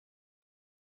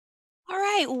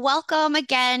Hi, welcome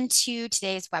again to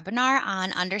today's webinar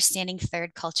on understanding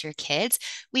third culture kids.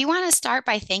 We want to start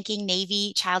by thanking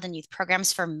Navy Child and Youth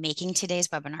Programs for making today's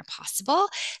webinar possible.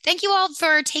 Thank you all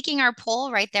for taking our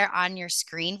poll right there on your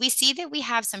screen. We see that we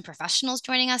have some professionals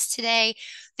joining us today.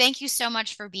 Thank you so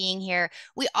much for being here.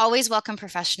 We always welcome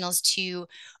professionals to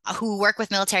who work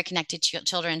with military connected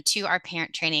children to our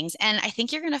parent trainings. And I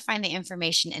think you're going to find the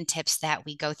information and tips that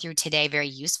we go through today very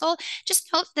useful.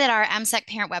 Just note that our MSEC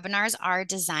parent webinars are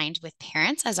designed with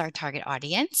parents as our target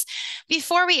audience.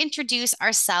 Before we introduce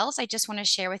ourselves, I just want to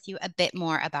share with you a bit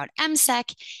more about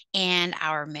MSEC and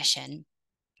our mission.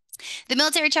 The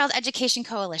Military Child Education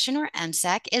Coalition, or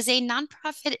MSEC, is a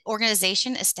nonprofit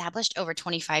organization established over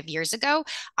 25 years ago.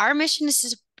 Our mission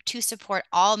is to support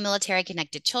all military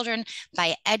connected children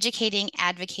by educating,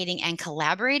 advocating, and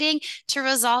collaborating to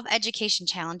resolve education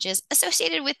challenges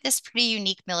associated with this pretty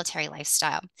unique military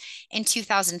lifestyle. In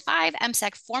 2005,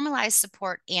 MSEC formalized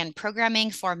support and programming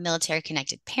for military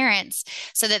connected parents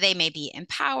so that they may be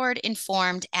empowered,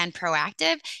 informed, and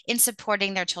proactive in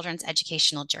supporting their children's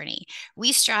educational journey.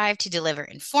 We strive to deliver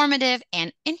informative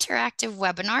and interactive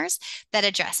webinars that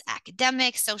address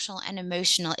academic, social, and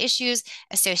emotional issues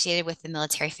associated with the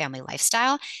military family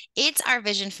lifestyle. It's our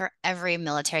vision for every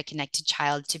military connected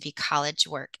child to be college,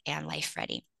 work, and life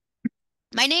ready.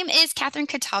 My name is Catherine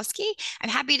Katowski. I'm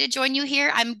happy to join you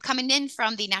here. I'm coming in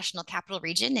from the National Capital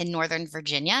Region in Northern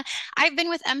Virginia. I've been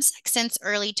with MSEC since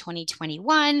early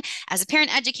 2021 as a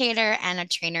parent educator and a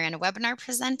trainer and a webinar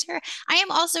presenter. I am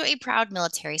also a proud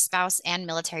military spouse and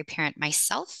military parent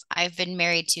myself. I've been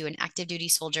married to an active duty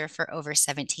soldier for over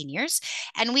 17 years,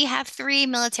 and we have three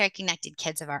military connected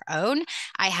kids of our own.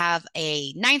 I have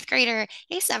a ninth grader,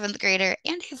 a seventh grader,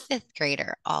 and a fifth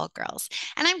grader, all girls.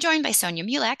 And I'm joined by Sonia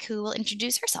Mulek, who will introduce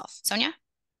herself. Sonia?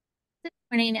 Good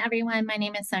morning, everyone. My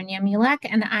name is Sonia Mulek,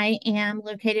 and I am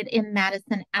located in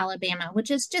Madison, Alabama,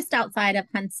 which is just outside of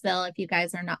Huntsville, if you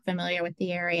guys are not familiar with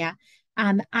the area.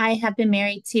 I have been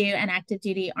married to an active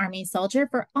duty Army soldier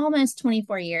for almost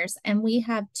 24 years, and we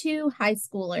have two high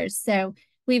schoolers. So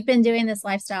we've been doing this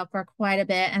lifestyle for quite a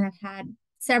bit and have had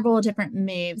several different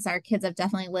moves. Our kids have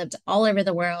definitely lived all over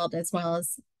the world as well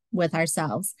as with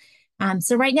ourselves.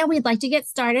 So right now we'd like to get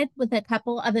started with a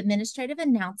couple of administrative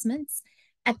announcements.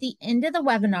 At the end of the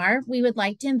webinar, we would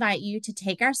like to invite you to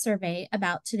take our survey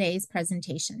about today's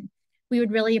presentation. We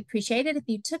would really appreciate it if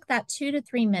you took that 2 to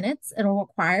 3 minutes it'll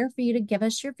require for you to give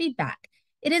us your feedback.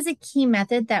 It is a key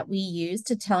method that we use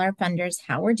to tell our funders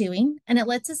how we're doing, and it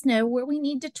lets us know where we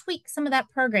need to tweak some of that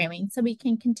programming so we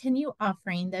can continue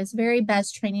offering those very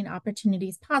best training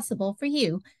opportunities possible for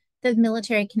you, the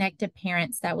military connected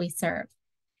parents that we serve.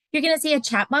 You're going to see a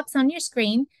chat box on your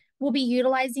screen. We'll be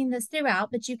utilizing this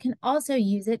throughout, but you can also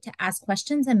use it to ask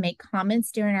questions and make comments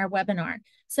during our webinar.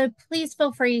 So please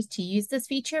feel free to use this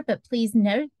feature, but please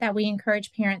note that we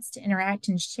encourage parents to interact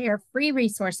and share free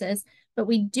resources, but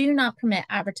we do not permit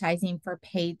advertising for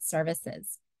paid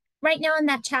services. Right now in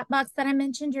that chat box that I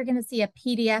mentioned, you're going to see a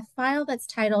PDF file that's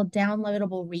titled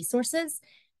Downloadable Resources.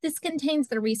 This contains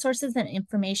the resources and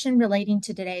information relating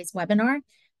to today's webinar.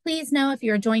 Please know if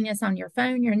you're joining us on your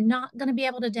phone, you're not going to be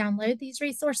able to download these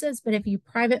resources, but if you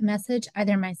private message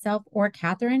either myself or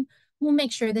Catherine, we'll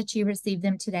make sure that you receive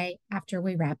them today after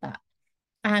we wrap up.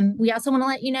 We also want to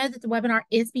let you know that the webinar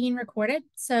is being recorded,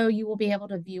 so you will be able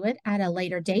to view it at a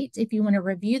later date if you want to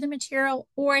review the material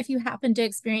or if you happen to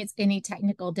experience any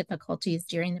technical difficulties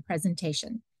during the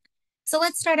presentation. So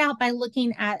let's start out by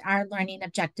looking at our learning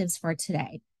objectives for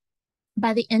today.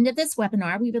 By the end of this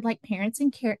webinar, we would like parents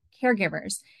and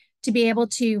caregivers to be able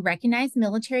to recognize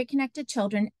military connected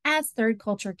children as third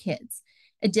culture kids,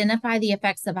 identify the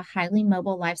effects of a highly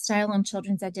mobile lifestyle on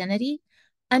children's identity,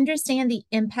 understand the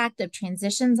impact of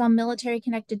transitions on military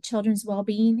connected children's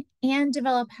well-being, and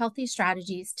develop healthy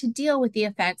strategies to deal with the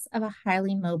effects of a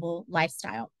highly mobile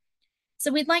lifestyle.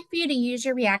 So we'd like for you to use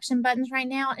your reaction buttons right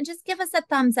now and just give us a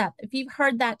thumbs up if you've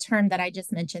heard that term that I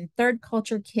just mentioned, third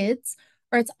culture kids,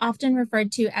 or it's often referred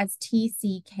to as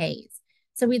TCKs.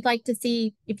 So we'd like to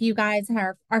see if you guys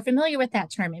are familiar with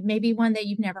that term. It may be one that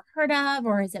you've never heard of,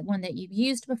 or is it one that you've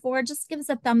used before? Just give us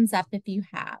a thumbs up if you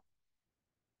have.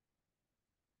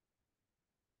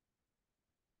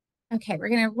 Okay, we're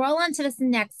going to roll on to this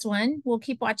next one. We'll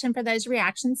keep watching for those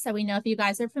reactions so we know if you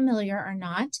guys are familiar or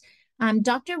not.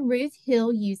 Dr. Ruth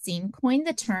Hill Using coined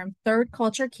the term third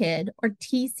culture kid, or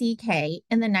TCK,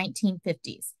 in the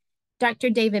 1950s.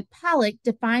 Dr. David Pollock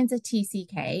defines a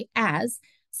TCK as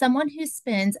someone who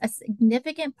spends a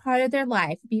significant part of their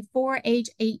life before age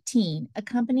 18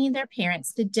 accompanying their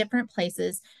parents to different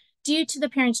places due to the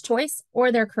parent's choice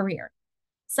or their career.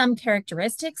 Some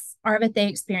characteristics are that they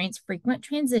experience frequent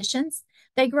transitions.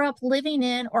 They grow up living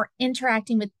in or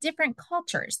interacting with different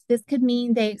cultures. This could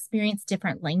mean they experience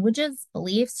different languages,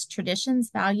 beliefs, traditions,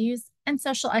 values, and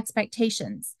social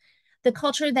expectations. The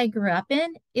culture they grew up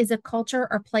in is a culture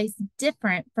or place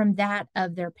different from that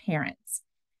of their parents.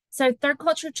 So, third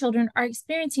culture children are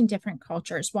experiencing different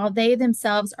cultures while they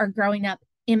themselves are growing up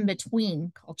in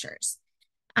between cultures.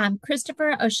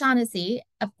 Christopher O'Shaughnessy,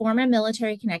 a former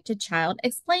military connected child,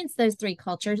 explains those three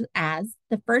cultures as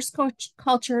the first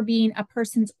culture being a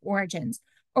person's origins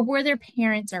or where their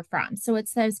parents are from. So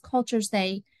it's those cultures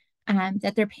that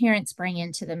their parents bring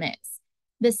into the mix.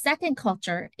 The second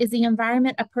culture is the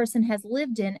environment a person has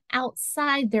lived in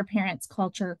outside their parents'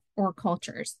 culture or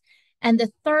cultures. And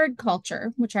the third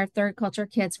culture, which our third culture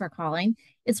kids were calling,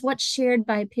 is what's shared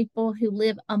by people who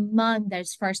live among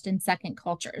those first and second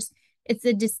cultures. It's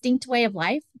a distinct way of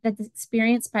life that's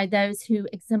experienced by those who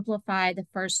exemplify the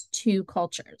first two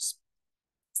cultures.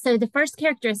 So, the first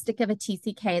characteristic of a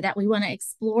TCK that we want to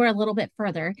explore a little bit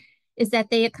further is that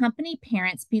they accompany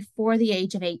parents before the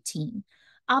age of 18.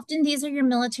 Often, these are your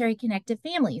military connected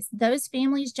families. Those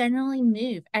families generally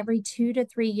move every 2 to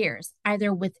 3 years,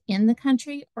 either within the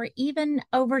country or even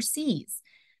overseas.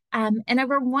 And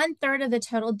over 1/3 of the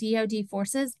total DoD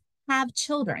forces have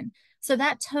children. So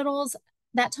that totals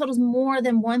more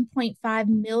than 1.5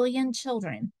 million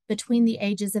children between the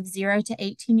ages of 0 to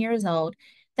 18 years old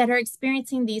that are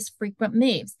experiencing these frequent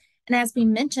moves. And as we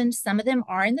mentioned, some of them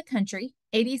are in the country.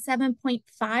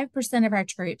 87.5% of our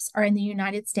troops are in the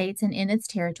United States and in its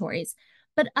territories,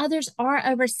 but others are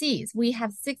overseas. We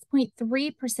have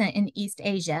 6.3% in East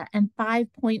Asia and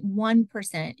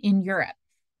 5.1% in Europe.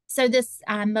 So this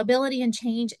mobility and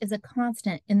change is a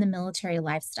constant in the military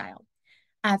lifestyle.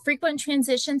 Frequent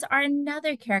transitions are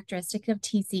another characteristic of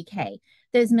TCK.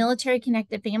 Those military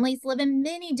connected families live in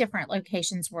many different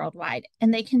locations worldwide,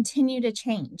 and they continue to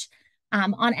change.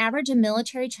 On average, a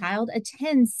military child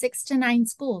attends 6 to 9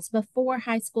 schools before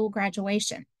high school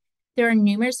graduation. There are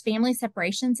numerous family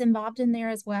separations involved in there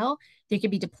as well. There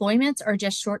could be deployments or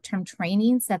just short-term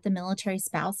trainings that the military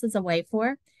spouse is away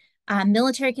for.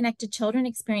 Military connected children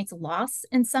experience loss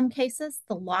in some cases.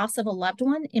 The loss of a loved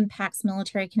one impacts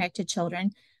military connected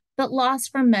children, but loss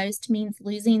for most means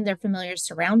losing their familiar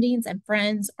surroundings and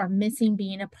friends or missing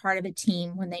being a part of a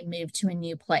team when they move to a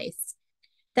new place.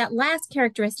 That last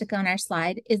characteristic on our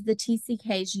slide is the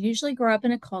TCKs usually grow up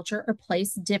in a culture or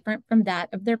place different from that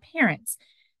of their parents.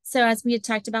 So as we had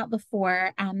talked about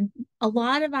before, a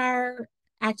lot of our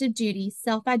active duty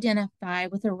self-identify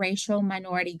with a racial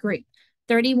minority group.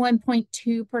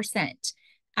 31.2%.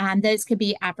 Those could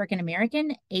be African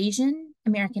American, Asian,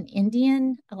 American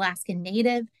Indian, Alaskan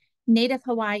Native, Native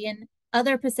Hawaiian,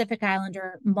 other Pacific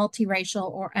Islander, multiracial,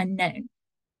 or unknown.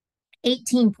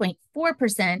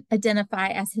 18.4% identify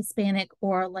as Hispanic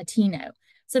or Latino.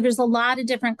 So there's a lot of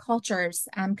different cultures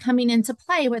coming into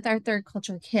play with our third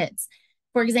culture kids.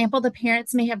 For example, the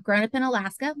parents may have grown up in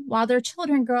Alaska while their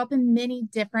children grow up in many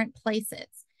different places.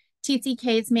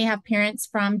 TCKs may have parents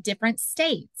from different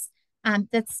states.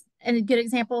 That's a good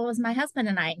example was my husband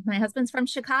and I. My husband's from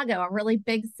Chicago, a really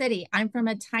big city. I'm from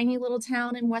a tiny little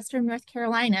town in Western North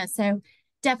Carolina. So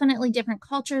definitely different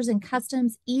cultures and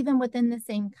customs, even within the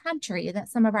same country that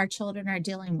some of our children are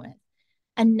dealing with.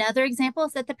 Another example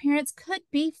is that the parents could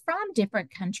be from different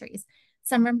countries.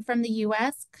 Someone from the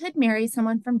US could marry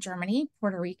someone from Germany,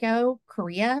 Puerto Rico,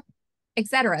 Korea,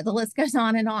 etc. The list goes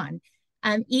on and on.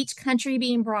 Each country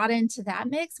being brought into that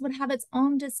mix would have its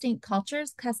own distinct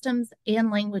cultures, customs,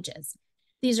 and languages.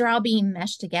 These are all being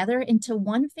meshed together into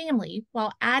one family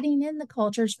while adding in the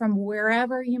cultures from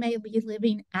wherever you may be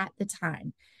living at the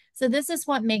time. So this is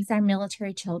what makes our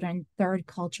military children third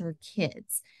culture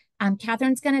kids.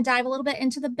 Catherine's going to dive a little bit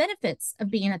into the benefits of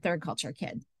being a third culture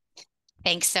kid.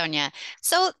 Thanks, Sonia.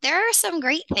 So, there are some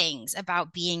great things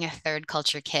about being a third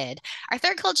culture kid. Our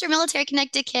third culture military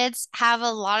connected kids have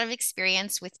a lot of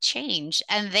experience with change,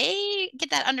 and they get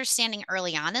that understanding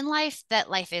early on in life that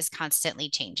life is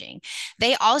constantly changing.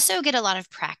 They also get a lot of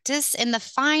practice in the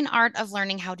fine art of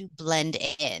learning how to blend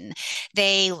in.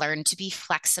 They learn to be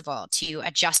flexible, to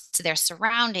adjust to their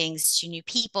surroundings, to new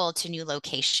people, to new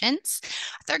locations.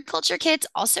 Third culture kids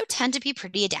also tend to be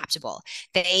pretty adaptable.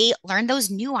 They learn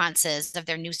those nuances of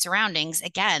their new surroundings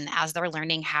again as they're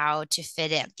learning how to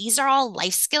fit in. These are all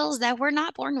life skills that we're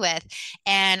not born with.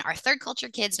 And our third culture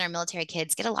kids and our military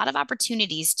kids get a lot of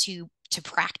opportunities to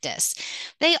practice.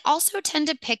 They also tend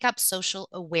to pick up social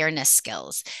awareness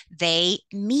skills. They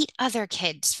meet other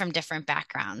kids from different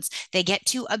backgrounds. They get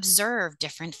to observe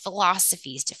different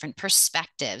philosophies, different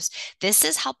perspectives. This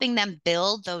is helping them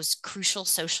build those crucial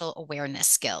social awareness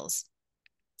skills.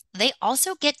 they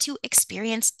also get to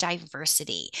experience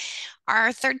diversity.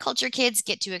 Our third culture kids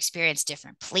get to experience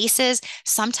different places,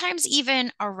 sometimes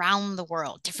even around the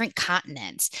world, different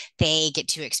continents. They get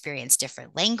to experience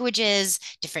different languages,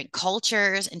 different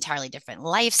cultures, entirely different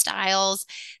lifestyles.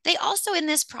 They also, in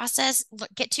this process,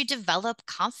 get to develop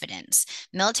confidence.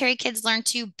 Military kids learn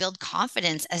to build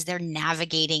confidence as they're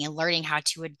navigating and learning how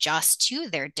to adjust to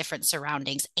their different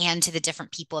surroundings and to the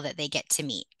different people that they get to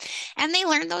meet. And they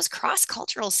learn those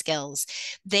cross-cultural skills.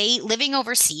 They living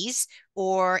overseas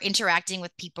or interacting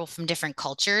with people from different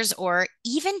cultures or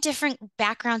even different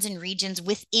backgrounds and regions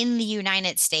within the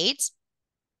United States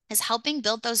is helping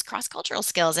build those cross-cultural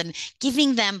skills and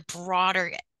giving them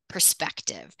broader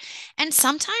perspective. And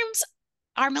sometimes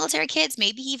our military kids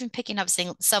maybe even picking up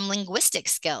some linguistic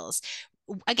skills,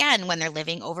 again, when they're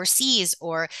living overseas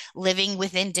or living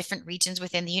within different regions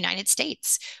within the United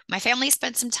States. My family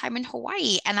spent some time in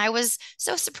Hawaii, and I was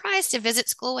so surprised to visit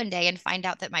school one day and find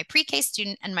out that my pre-K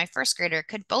student and my first grader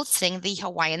could both sing the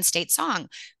Hawaiian state song,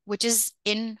 which is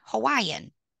in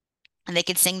Hawaiian, and they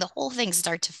could sing the whole thing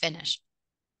start to finish.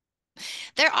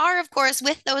 There are, of course,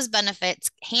 with those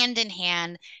benefits, hand in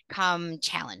hand come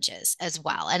challenges as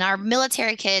well. And our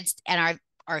military kids and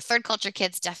our third culture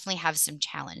kids definitely have some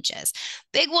challenges.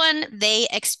 Big one, they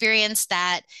experience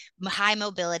that high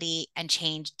mobility and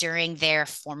change during their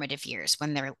formative years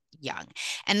when they're young.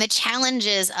 And the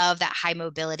challenges of that high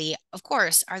mobility, of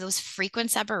course, are those frequent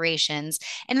separations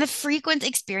and the frequent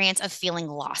experience of feeling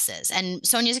losses. And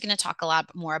Sonia's going to talk a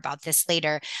lot more about this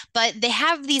later, but they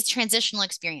have these transitional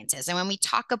experiences. And when we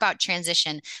talk about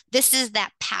transition, this is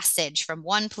that passage from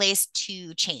one place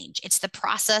to change. It's the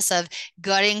process of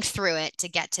gutting through it to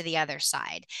get to the other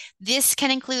side. This can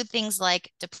include things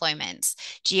like deployments,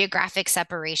 geographic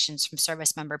separations from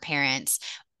service member parents,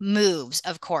 moves,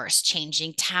 of course,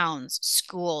 changing towns,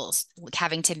 schools,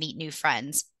 having to meet new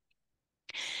friends.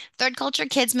 Third culture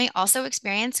kids may also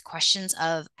experience questions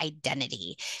of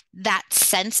identity. That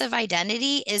sense of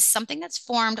identity is something that's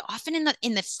formed often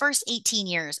in the first 18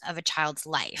 years of a child's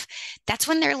life. That's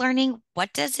when they're learning,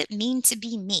 what does it mean to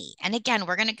be me? And again,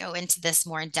 we're going to go into this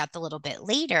more in depth a little bit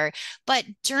later, but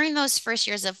during those first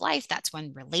years of life, that's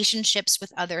when relationships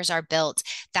with others are built.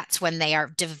 That's when they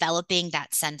are developing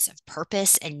that sense of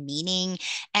purpose and meaning.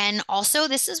 And also,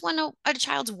 this is when a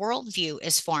child's worldview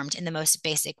is formed in the most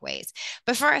basic ways.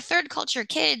 But for our third culture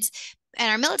kids and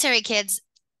our military kids,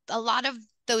 a lot of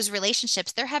those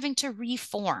relationships they're having to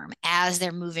reform as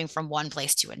they're moving from one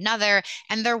place to another,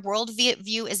 and their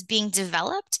worldview is being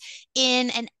developed in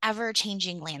an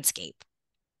ever-changing landscape.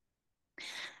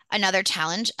 Another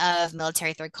challenge of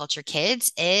military third culture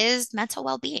kids is mental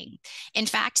well-being. In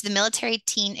fact, the Military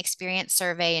Teen Experience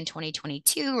Survey in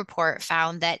 2022 report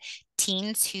found that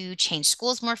teens who changed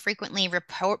schools more frequently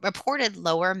reported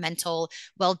lower mental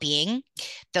well-being.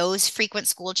 Those frequent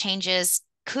school changes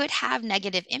could have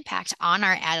negative impact on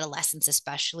our adolescents,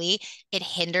 especially. It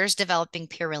hinders developing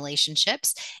peer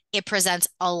relationships. It presents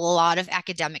a lot of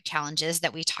academic challenges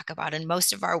that we talk about in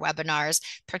most of our webinars,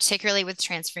 particularly with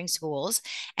transferring schools.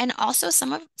 And also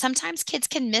sometimes kids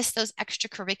can miss those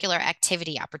extracurricular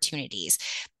activity opportunities.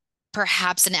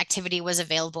 Perhaps an activity was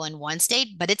available in one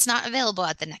state, but it's not available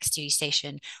at the next duty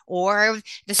station. Or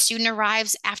the student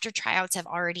arrives after tryouts have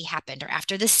already happened or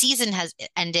after the season has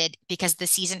ended because the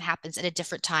season happens at a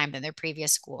different time than their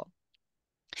previous school.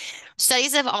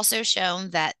 Studies have also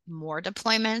shown that more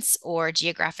deployments or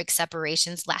geographic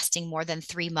separations lasting more than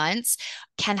 3 months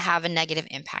can have a negative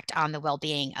impact on the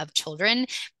well-being of children,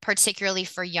 particularly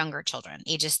for younger children,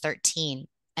 ages 13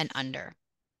 and under.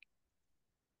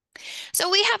 So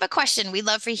we have a question we'd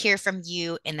love to hear from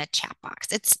you in the chat box.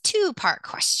 It's a two-part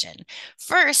question.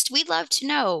 First, we'd love to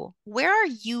know, where are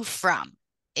you from?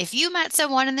 If you met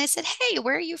someone and they said, "Hey,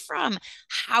 where are you from?"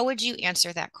 How would you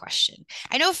answer that question?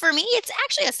 I know for me, it's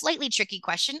actually a slightly tricky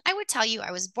question. I would tell you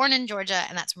I was born in Georgia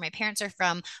and that's where my parents are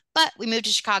from, but we moved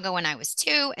to Chicago when I was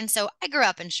 2. And so I grew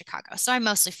up in Chicago. So I'm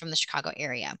mostly from the Chicago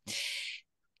area.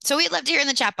 So we'd love to hear in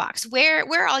the chat box, where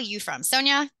are you from?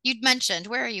 Sonia, you'd mentioned,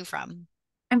 where are you from?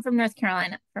 I'm from North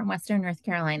Carolina, from Western North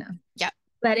Carolina. Yep.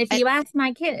 But if you ask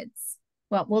my kids,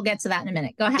 well, we'll get to that in a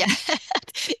minute. Go ahead.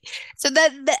 Yeah. So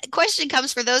the question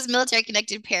comes for those military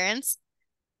connected parents.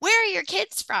 Where are your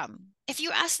kids from? If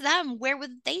you ask them, where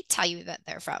would they tell you that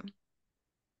they're from?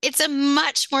 It's a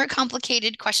much more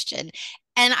complicated question.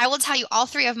 And I will tell you, all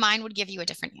three of mine would give you a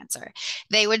different answer.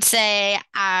 They would say,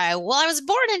 I was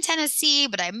born in Tennessee,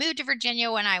 but I moved to Virginia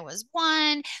when I was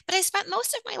 1. But I spent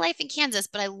most of my life in Kansas,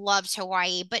 but I loved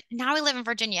Hawaii. But now I live in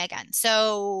Virginia again.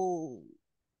 So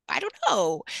I don't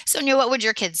know. Sonia, what would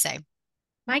your kids say?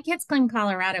 My kids claim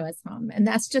Colorado as home, and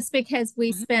that's just because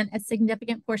we Mhm. spent a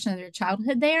significant portion of their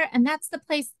childhood there. And that's the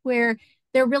place where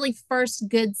their really first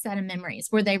good set of memories,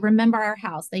 where they remember our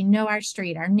house, they know our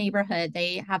street, our neighborhood,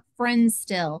 they have friends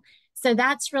still. So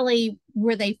that's really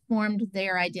where they formed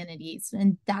their identities.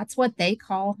 And that's what they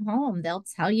call home. They'll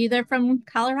tell you they're from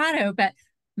Colorado, but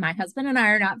my husband and I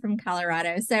are not from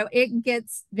Colorado. So it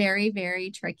gets very,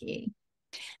 very tricky.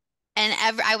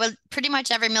 And I would pretty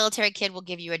much every military kid will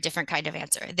give you a different kind of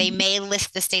answer. They may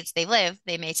list the states they live.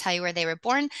 They may tell you where they were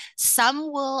born. Some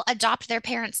will adopt their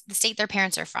parents, the state their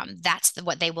parents are from. That's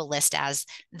what they will list as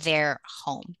their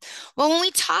home. Well, when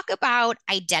we talk about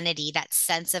identity, that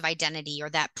sense of identity or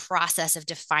that process of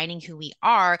defining who we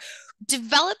are,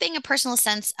 developing a personal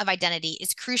sense of identity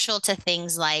is crucial to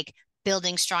things like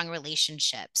building strong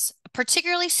relationships,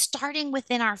 particularly starting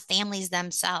within our families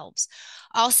themselves.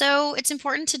 Also, it's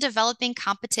important to developing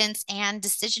competence and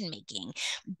decision making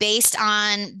based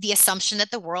on the assumption that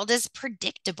the world is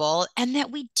predictable and that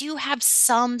we do have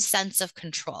some sense of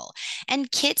control.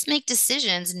 And kids make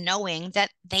decisions knowing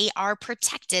that they are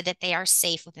protected, that they are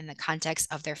safe within the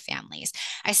context of their families.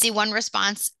 I see one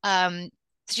response.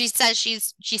 She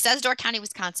says Door County,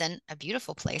 Wisconsin, a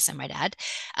beautiful place, I might add,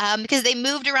 because they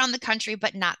moved around the country,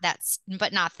 but not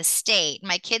the state.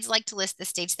 My kids like to list the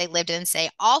states they lived in and say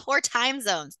all four time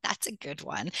zones. That's a good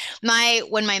one. My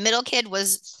When my middle kid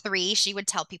was 3, she would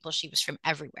tell people she was from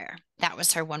everywhere. That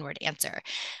was her one word answer.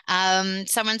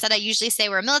 Someone said I usually say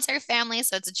we're a military family,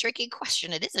 so it's a tricky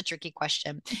question. It is a tricky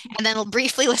question, and then we'll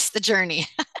briefly list the journey.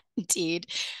 Indeed.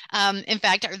 In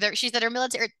fact, she said her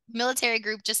military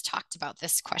group just talked about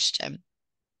this question.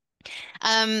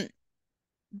 Um,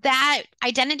 that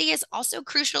identity is also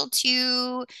crucial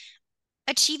to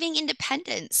achieving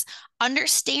independence,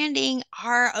 understanding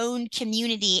our own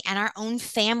community and our own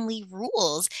family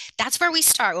rules. That's where we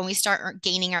start when we start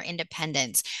gaining our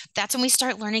independence. That's when we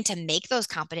start learning to make those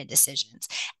competent decisions.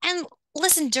 And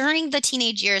listen, during the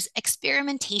teenage years,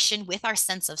 experimentation with our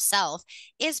sense of self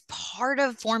is part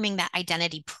of forming that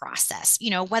identity process.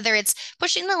 Whether it's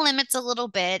pushing the limits a little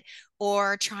bit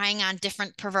or trying on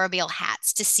different proverbial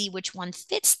hats to see which one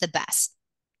fits the best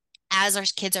as our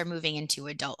kids are moving into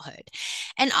adulthood.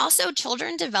 And also,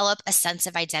 children develop a sense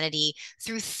of identity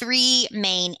through 3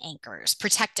 main anchors,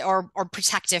 or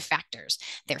protective factors: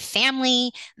 their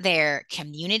family, their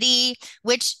community,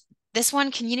 which this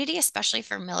one community, especially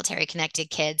for military connected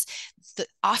kids,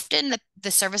 often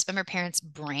the service member parents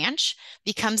branch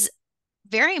becomes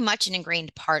very much an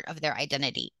ingrained part of their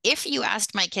identity. If you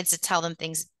asked my kids to tell them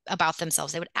things about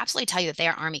themselves, they would absolutely tell you that they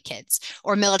are Army kids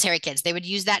or military kids. They would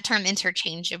use that term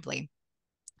interchangeably.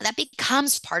 That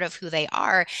becomes part of who they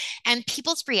are. And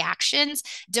people's reactions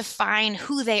define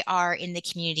who they are in the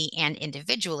community and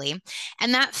individually.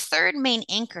 And that third main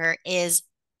anchor is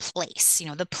place,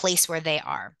 the place where they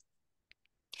are.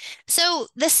 So,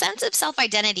 the sense of self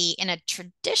identity in a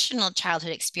traditional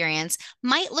childhood experience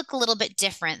might look a little bit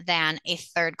different than a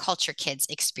third culture kid's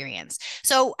experience.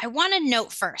 So, I want to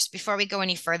note first, before we go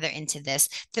any further into this,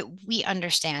 that we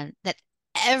understand that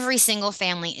every single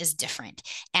family is different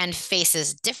and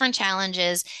faces different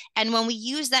challenges. And when we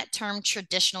use that term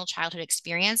traditional childhood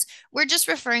experience, we're just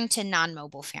referring to non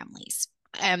mobile families.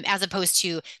 As opposed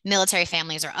to military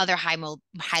families or other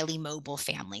highly mobile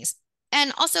families.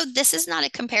 And also, this is not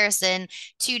a comparison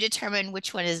to determine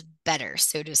which one is better,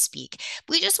 so to speak.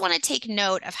 We just want to take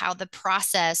note of how the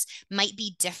process might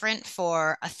be different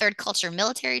for a third culture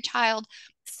military child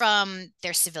from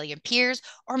their civilian peers,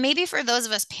 or maybe for those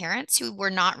of us parents who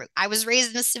were not. I was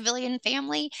raised in a civilian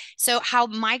family, so how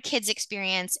my kids'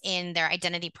 experience in their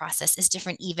identity process is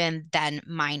different even than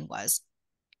mine was.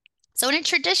 So, in a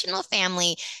traditional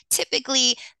family,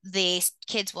 typically the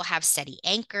kids will have steady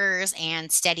anchors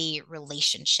and steady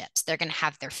relationships. They're going to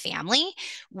have their family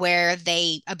where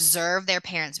they observe their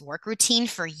parents' work routine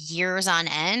for years on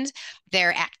end.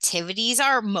 Their activities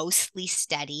are mostly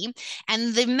steady.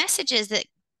 And the messages that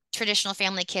traditional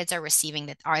family kids are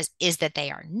receiving is that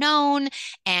they are known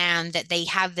and that they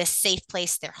have this safe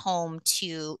place, their home,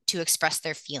 to express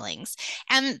their feelings.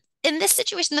 And in this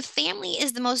situation, the family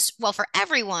is the most, well, for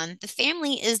everyone, the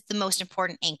family is the most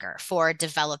important anchor for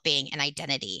developing an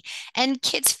identity. And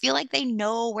kids feel like they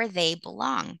know where they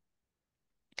belong.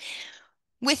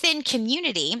 Within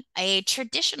community, a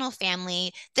traditional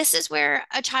family, this is where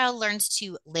a child learns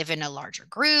to live in a larger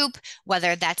group,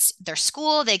 whether that's their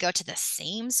school, they go to the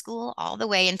same school all the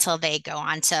way until they go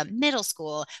on to middle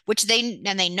school,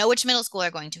 they know which middle school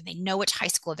they're going to, they know which high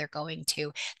school they're going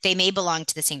to. They may belong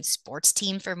to the same sports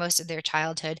team for most of their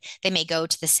childhood. They may go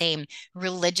to the same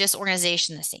religious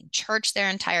organization, the same church their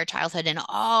entire childhood, and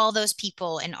all those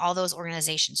people and all those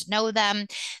organizations know them.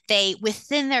 They,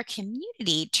 within their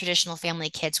community, traditional family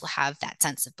kids will have that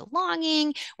sense of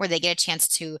belonging where they get a chance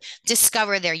to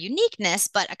discover their uniqueness,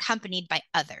 but accompanied by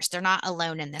others. They're not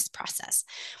alone in this process.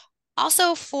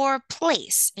 Also, for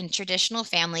place in traditional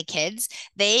family kids,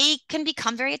 they can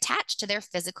become very attached to their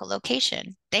physical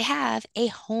location. They have a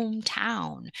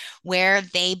hometown where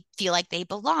they feel like they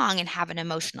belong and have an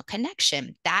emotional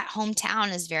connection. That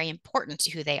hometown is very important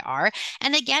to who they are.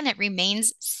 And again, it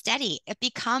remains steady. It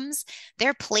becomes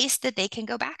their place that they can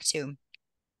go back to.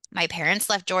 My parents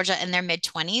left Georgia in their mid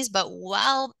 20s, but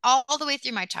well, all the way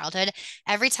through my childhood,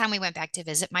 every time we went back to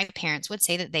visit, my parents would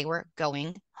say that they were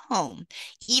going home,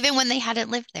 even when they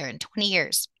hadn't lived there in 20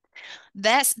 years.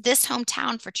 This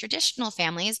hometown for traditional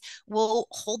families will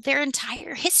hold their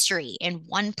entire history in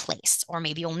one place, or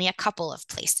maybe only a couple of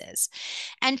places.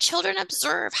 And children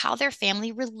observe how their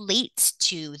family relates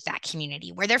to that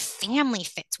community, where their family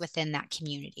fits within that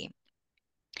community.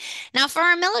 Now, for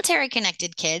our military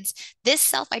connected kids, this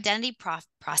self identity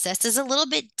process is a little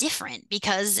bit different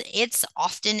because it's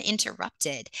often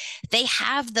interrupted. They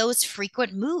have those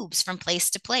frequent moves from place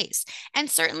to place. And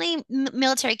certainly,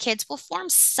 military kids will form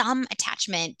some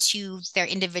attachment to their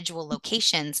individual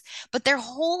locations, but their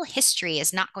whole history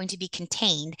is not going to be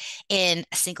contained in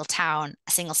a single town,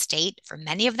 a single state for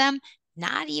many of them.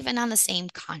 Not even on the same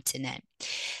continent.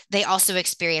 They also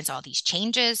experience all these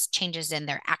changes in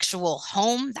their actual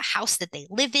home, the house that they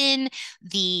live in,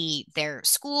 their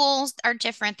schools are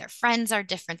different, their friends are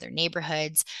different, their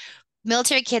neighborhoods.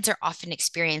 Military kids are often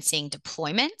experiencing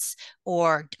deployments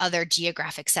or other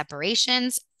geographic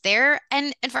separations.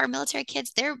 And for our military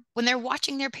kids, when they're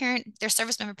watching their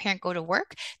service member parent go to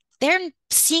work, they're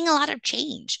seeing a lot of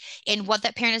change in what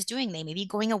that parent is doing. They may be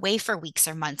going away for weeks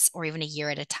or months or even a year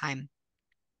at a time.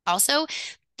 Also,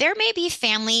 there may be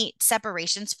family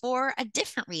separations for a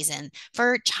different reason,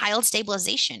 for child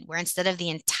stabilization, where instead of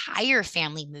the entire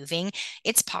family moving,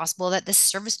 it's possible that the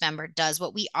service member does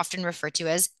what we often refer to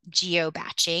as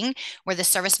geo-batching, where the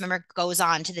service member goes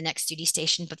on to the next duty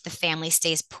station, but the family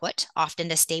stays put, often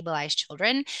to stabilize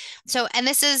children. So, and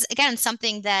this is, again,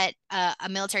 something that a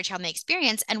military child may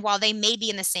experience. And while they may be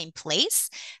in the same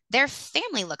place, their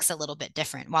family looks a little bit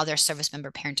different while their service member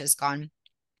parent is gone.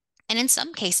 And in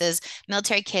some cases,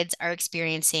 military kids are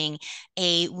experiencing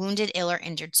a wounded, ill, or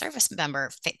injured service member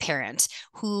parent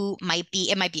who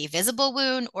it might be a visible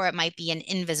wound or it might be an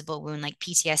invisible wound like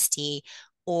PTSD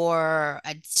or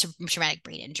a traumatic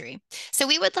brain injury. So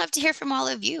we would love to hear from all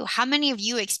of you. How many of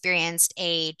you experienced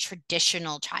a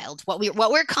traditional what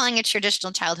we're calling a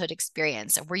traditional childhood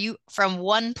experience? Were you from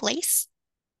one place?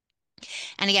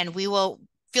 And again, we will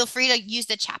feel free to use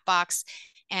the chat box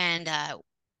and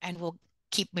we'll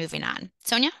keep moving on.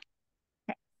 Sonia?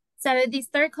 So these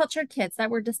third culture kids that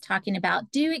we're just talking about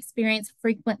do experience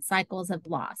frequent cycles of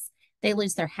loss. They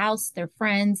lose their house, their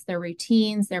friends, their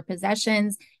routines, their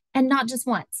possessions, and not just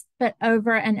once, but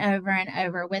over and over and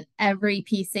over with every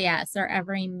PCS or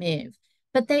every move.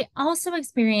 But they also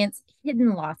experience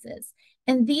hidden losses.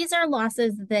 And these are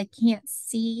losses they can't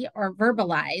see or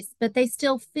verbalize, but they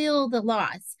still feel the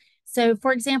loss. So,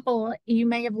 for example, you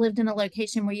may have lived in a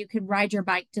location where you could ride your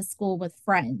bike to school with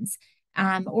friends.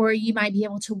 Or you might be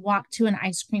able to walk to an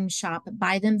ice cream shop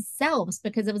by themselves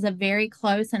because it was a very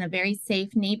close and a very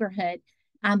safe neighborhood.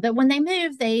 But when they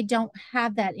move, they don't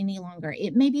have that any longer.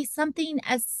 It may be something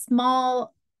as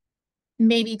small,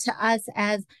 maybe to us,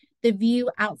 as the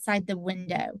view outside the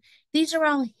window. These are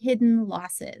all hidden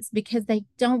losses because they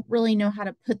don't really know how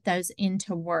to put those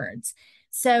into words.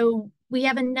 So we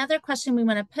have another question we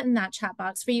want to put in that chat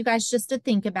box for you guys just to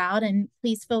think about, and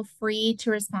please feel free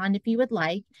to respond if you would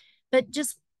like. But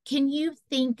just, can you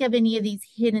think of any of these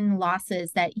hidden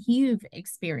losses that you've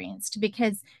experienced?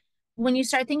 Because when you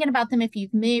start thinking about them, if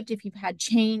you've moved, if you've had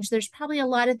change, there's probably a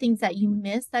lot of things that you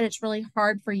miss that it's really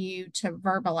hard for you to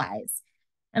verbalize.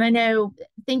 And I know,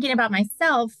 thinking about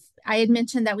myself, I had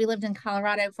mentioned that we lived in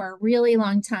Colorado for a really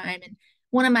long time. And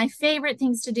one of my favorite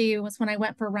things to do was when I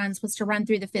went for runs was to run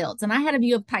through the fields. And I had a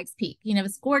view of Pikes Peak,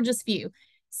 this gorgeous view.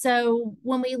 So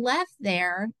when we left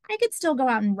there, I could still go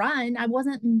out and run. I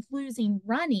wasn't losing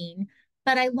running,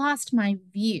 but I lost my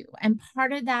view. And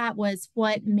part of that was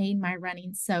what made my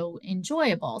running so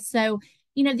enjoyable. So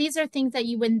these are things that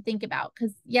you wouldn't think about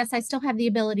because, yes, I still have the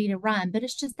ability to run, but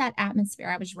it's just that atmosphere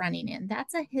I was running in.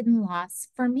 That's a hidden loss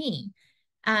for me.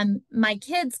 My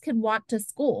kids could walk to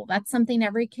school. That's something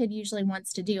every kid usually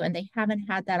wants to do, and they haven't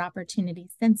had that opportunity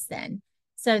since then.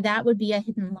 So that would be a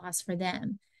hidden loss for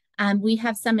them. We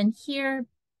have some in here.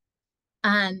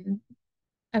 Um,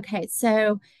 okay,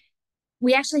 so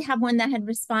we actually have one that had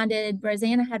responded,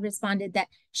 Rosanna had responded that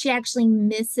she actually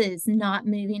misses not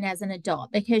moving as an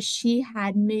adult because she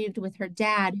had moved with her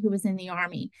dad who was in the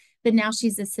Army, but now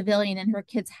she's a civilian and her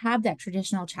kids have that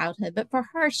traditional childhood. But for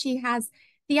her, she has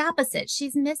the opposite.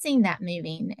 She's missing that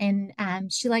moving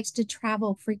and she likes to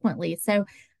travel frequently. So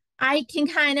I can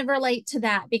kind of relate to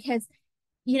that because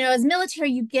as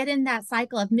military, you get in that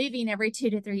cycle of moving every 2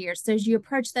 to 3 years. So as you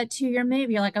approach that 2 year move,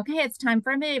 you're like, okay, it's time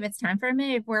for a move. It's time for a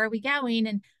move. Where are we going?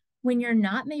 And when you're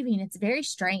not moving, it's very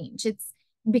strange. It's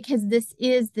because this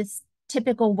is this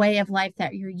typical way of life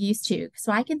that you're used to.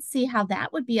 So I can see how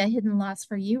that would be a hidden loss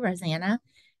for you, Rosanna.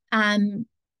 Um,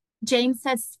 James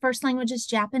says first language is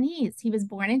Japanese. He was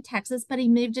born in Texas, but he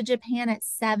moved to Japan at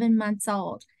 7 months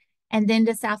old and then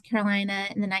to South Carolina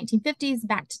in the 1950s,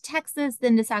 back to Texas,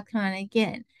 then to South Carolina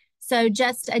again. So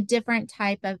just a different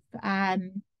type of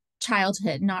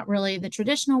childhood, not really the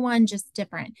traditional one, just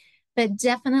different. But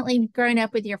definitely growing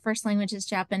up with your first language is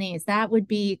Japanese, that would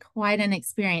be quite an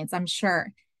experience, I'm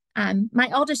sure. My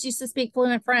oldest used to speak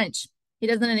fluent French. He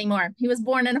doesn't anymore. He was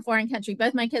born in a foreign country.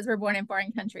 Both my kids were born in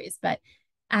foreign countries, but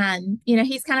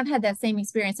he's kind of had that same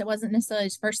experience. It wasn't necessarily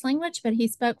his first language, but he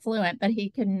spoke fluent, but he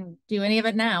couldn't do any of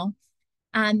it now.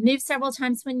 Moved several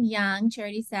times when young,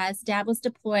 Charity says. Dad was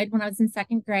deployed when I was in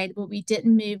second grade, but we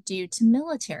didn't move due to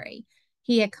military.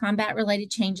 He had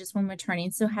combat-related changes when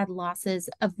returning, so had losses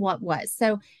of what was.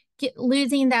 So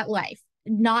losing that life,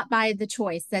 not by the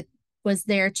choice, that was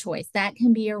their choice. That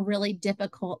can be a really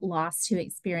difficult loss to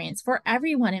experience for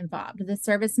everyone involved, the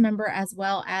service member as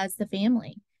well as the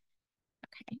family.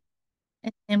 Okay.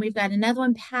 And we've got another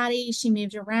one, Patty. She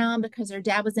moved around because her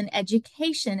dad was in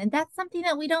education. And that's something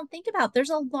that we don't think about. There's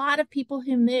a lot of people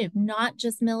who move, not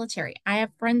just military. I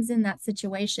have friends in that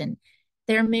situation.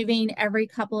 They're moving every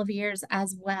couple of years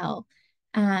as well.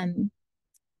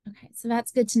 Okay, so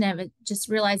that's good to know, but just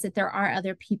realize that there are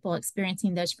other people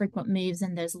experiencing those frequent moves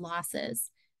and those losses.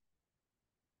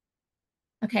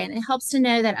 Okay, and it helps to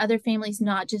know that other families,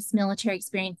 not just military,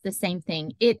 experience the same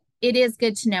thing. It is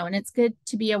good to know, and it's good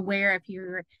to be aware if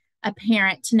you're a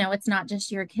parent to know it's not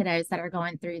just your kiddos that are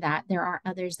going through that. There are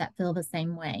others that feel the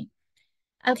same way.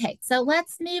 Okay, so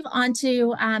let's move on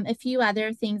to a few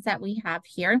other things that we have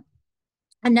here.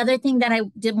 Another thing that I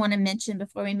did want to mention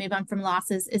before we move on from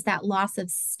losses is that loss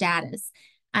of status.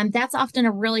 That's often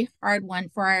a really hard one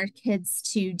for our kids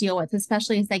to deal with,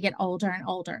 especially as they get older and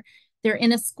older. They're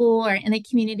in a school or in a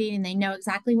community and they know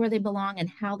exactly where they belong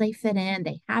and how they fit in.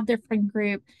 They have their friend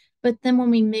group. But then when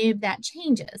we move, that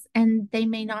changes and they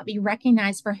may not be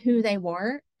recognized for who they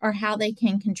were or how they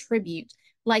can contribute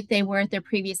like they were at their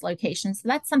previous location. So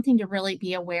that's something to really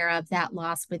be aware of, that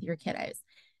loss with your kiddos.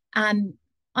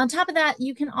 On top of that,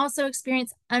 you can also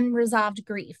experience unresolved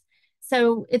grief.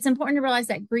 So it's important to realize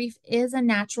that grief is a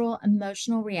natural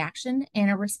emotional reaction and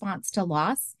a response to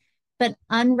loss, but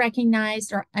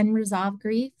unrecognized or unresolved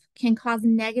grief can cause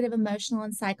negative emotional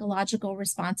and psychological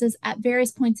responses at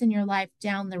various points in your life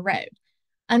down the road.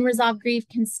 Unresolved grief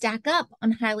can stack up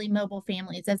on highly mobile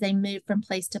families as they move from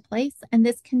place to place, and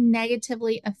this can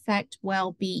negatively affect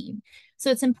well-being.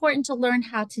 So it's important to learn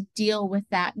how to deal with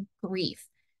that grief.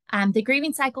 The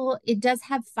grieving cycle, it does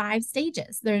have 5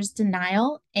 stages. There's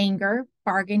denial, anger,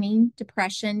 bargaining,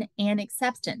 depression, and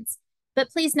acceptance. But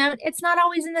please note, it's not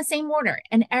always in the same order,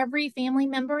 and every family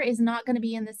member is not going to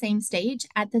be in the same stage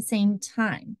at the same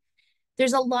time.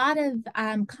 There's a lot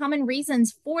of common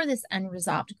reasons for this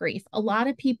unresolved grief. A lot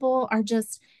of people are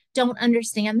just don't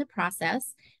understand the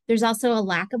process. There's also a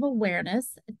lack of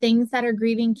awareness. Things that are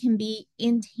grieving can be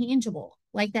intangible,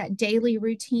 like that daily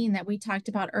routine that we talked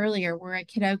about earlier, where a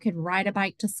kiddo could ride a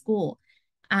bike to school.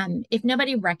 If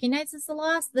nobody recognizes the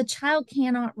loss, the child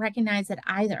cannot recognize it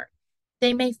either.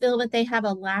 They may feel that they have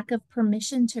a lack of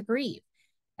permission to grieve.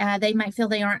 They might feel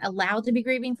they aren't allowed to be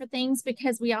grieving for things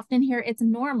because we often hear it's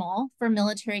normal for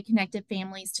military connected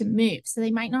families to move. So they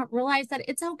might not realize that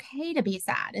it's okay to be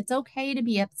sad. It's okay to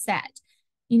be upset.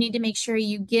 You need to make sure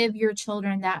you give your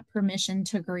children that permission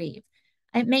to grieve.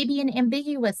 It may be an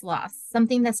ambiguous loss,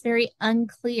 something that's very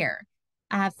unclear.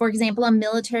 For example, a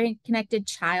military connected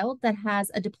child that has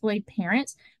a deployed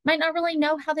parent might not really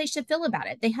know how they should feel about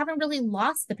it. They haven't really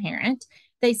lost the parent.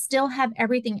 They still have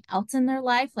everything else in their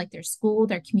life, like their school,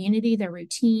 their community, their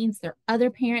routines, their other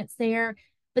parents there,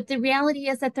 But the reality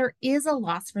is that there is a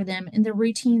loss for them in the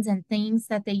routines and things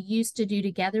that they used to do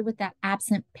together with that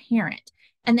absent parent.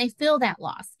 And they feel that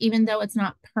loss, even though it's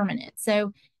not permanent.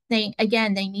 So they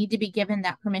need to be given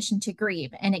that permission to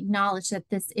grieve and acknowledge that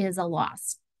this is a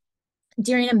loss.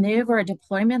 During a move or a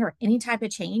deployment or any type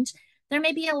of change, there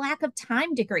may be a lack of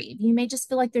time to grieve. You may just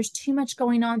feel like there's too much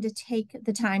going on to take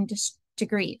the time to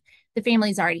grieve. The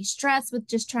family's already stressed with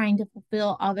just trying to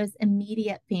fulfill all those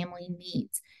immediate family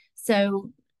needs. So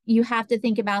you have to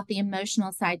think about the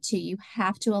emotional side too. You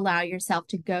have to allow yourself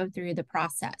to go through the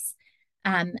process.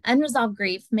 Unresolved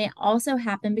grief may also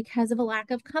happen because of a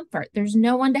lack of comfort. There's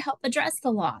no one to help address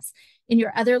the loss. In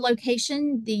your other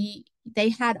location, they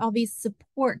had all these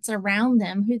supports around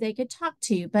them who they could talk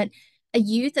to, but a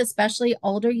youth, especially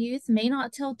older youth, may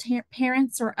not tell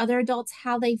parents or other adults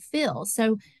how they feel.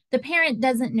 So the parent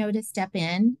doesn't know to step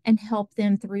in and help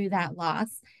them through that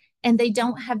loss. And they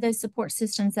don't have those support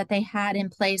systems that they had in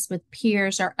place with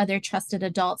peers or other trusted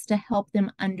adults to help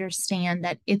them understand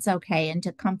that it's okay and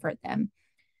to comfort them.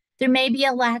 There may be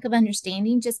a lack of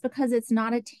understanding just because it's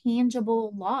not a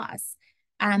tangible loss.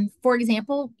 For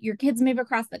example, your kids move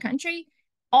across the country.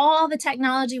 All the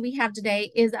technology we have today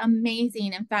is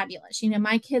amazing and fabulous. You know,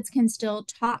 my kids can still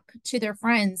talk to their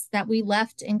friends that we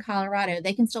left in Colorado.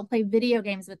 They can still play video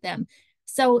games with them.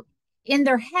 So in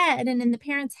their head and in the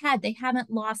parents' head, they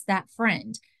haven't lost that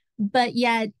friend. But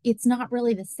yet it's not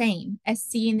really the same as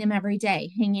seeing them every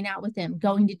day, hanging out with them,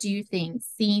 going to do things,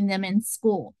 seeing them in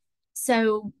school.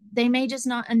 So they may just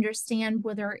not understand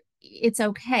whether it's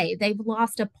okay. They've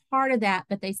lost a part of that,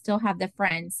 but they still have the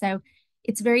friend. So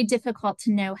it's very difficult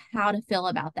to know how to feel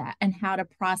about that and how to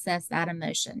process that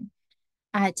emotion.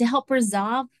 To help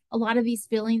resolve a lot of these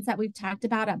feelings that we've talked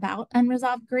about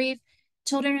unresolved grief,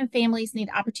 children and families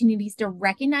need opportunities to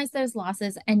recognize those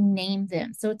losses and name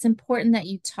them. So it's important that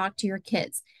you talk to your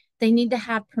kids. They need to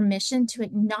have permission to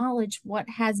acknowledge what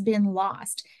has been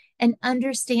lost and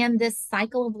understand this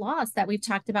cycle of loss that we've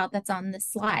talked about that's on this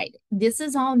slide. This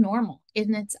is all normal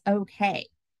and it's okay.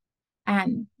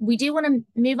 We do want to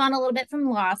move on a little bit from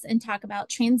loss and talk about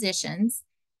transitions.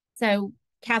 So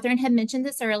Catherine had mentioned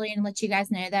this earlier and let you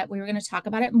guys know that we were going to talk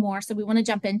about it more. So we want to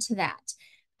jump into that.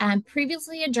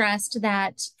 Previously addressed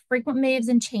that frequent moves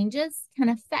and changes can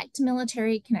affect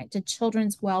military connected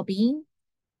children's well-being.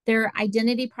 Their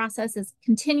identity process is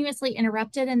continuously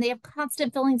interrupted and they have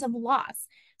constant feelings of loss.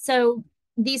 So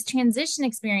these transition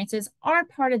experiences are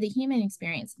part of the human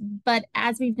experience, but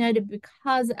as we've noted,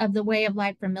 because of the way of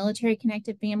life for military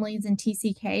connected families and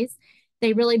TCKs,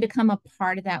 they really become a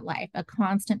part of that life, a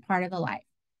constant part of the life.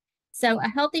 So a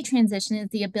healthy transition is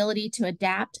the ability to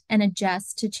adapt and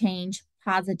adjust to change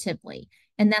positively.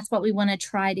 And that's what we want to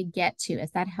try to get to,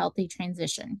 is that healthy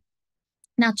transition.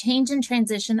 Now, change and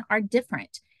transition are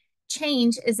different.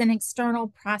 Change is an external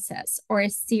process or a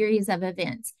series of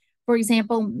events. For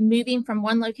example, moving from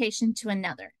one location to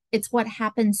another. It's what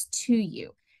happens to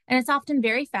you. And it's often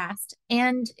very fast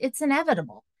and it's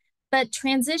inevitable. But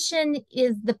transition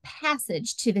is the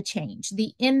passage to the change,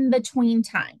 the in-between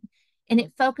time. And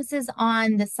it focuses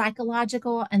on the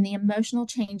psychological and the emotional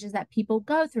changes that people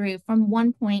go through from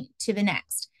one point to the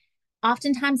next.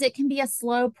 Oftentimes it can be a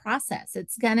slow process.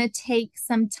 It's going to take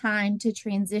some time to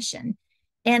transition.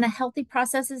 And a healthy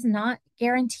process is not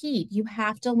guaranteed. You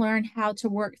have to learn how to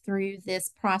work through this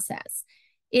process.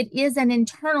 It is an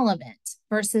internal event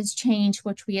versus change,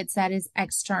 which we had said is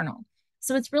external.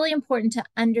 So it's really important to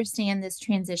understand this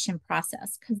transition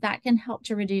process because that can help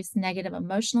to reduce negative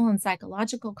emotional and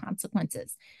psychological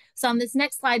consequences. So on this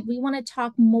next slide, we want to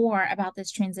talk more about this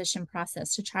transition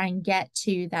process to try and get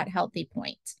to that healthy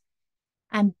point.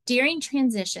 During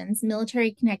transitions,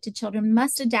 military connected children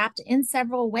must adapt in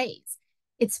several ways.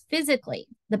 It's physically,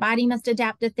 the body must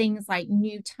adapt to things like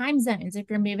new time zones if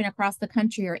you're moving across the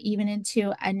country or even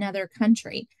into another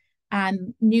country.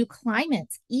 New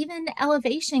climates, even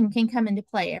elevation can come into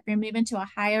play. If you're moving to a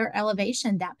higher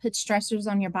elevation, that puts stressors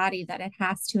on your body that it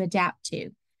has to adapt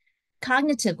to.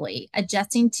 Cognitively,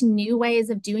 adjusting to new ways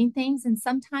of doing things and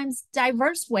sometimes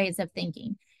diverse ways of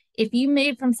thinking. If you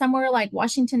move from somewhere like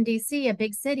Washington, D.C., a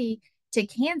big city, to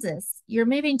Kansas, you're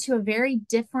moving to a very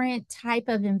different type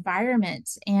of environment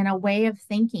and a way of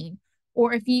thinking.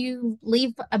 Or if you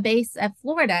leave a base at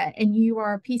Florida and you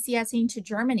are PCSing to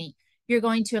Germany, you're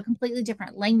going to a completely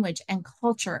different language and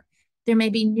culture. There may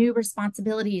be new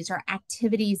responsibilities or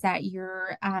activities that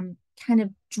you're kind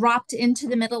of dropped into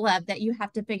the middle of that you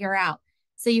have to figure out.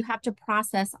 So you have to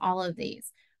process all of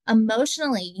these.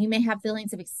 Emotionally, you may have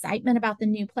feelings of excitement about the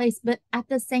new place, but at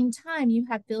the same time, you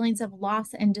have feelings of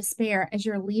loss and despair as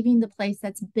you're leaving the place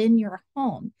that's been your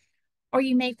home. or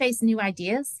you may face new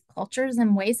ideas, cultures,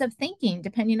 and ways of thinking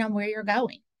depending on where you're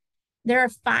going. There are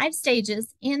 5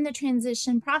 stages in the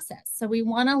transition process, so we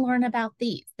want to learn about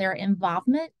these. They're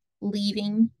involvement,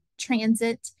 leaving,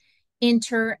 transit,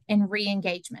 enter, and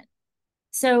re-engagement.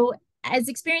 So as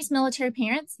experienced military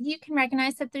parents, you can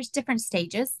recognize that there's different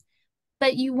stages,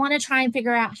 but you want to try and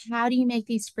figure out how do you make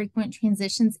these frequent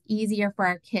transitions easier for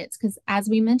our kids? Because as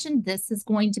we mentioned, this is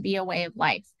going to be a way of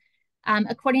life.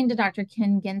 According to Dr.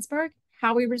 Ken Ginsburg,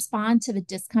 how we respond to the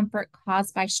discomfort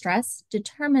caused by stress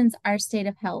determines our state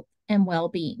of health and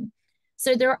well-being.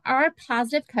 So there are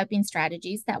positive coping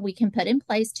strategies that we can put in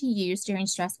place to use during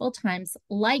stressful times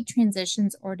like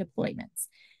transitions or deployments.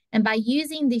 And by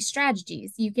using these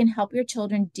strategies, you can help your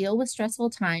children deal with stressful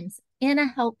times in a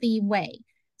healthy way.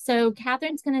 So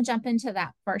Catherine's going to jump into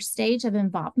that first stage of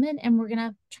involvement, and we're going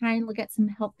to try and look at some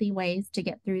healthy ways to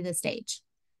get through the stage.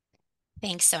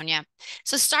 Thanks, Sonia.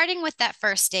 So starting with that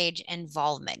first stage,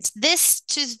 involvement. This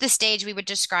is the stage we would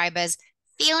describe as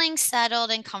feeling settled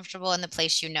and comfortable in the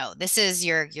place you know. This is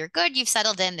you're good, you've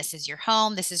settled in, this is your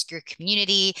home, this is your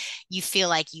community. You feel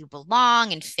like you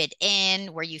belong and fit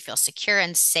in, where you feel secure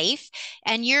and safe.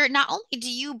 And you're not only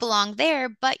do you belong there,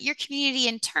 but your community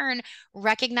in turn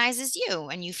recognizes you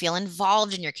and you feel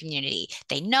involved in your community.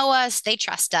 They know us, they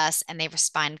trust us, and they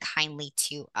respond kindly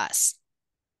to us.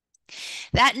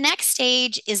 That next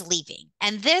stage is leaving.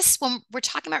 And this, when we're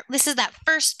talking about, this is that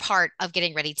first part of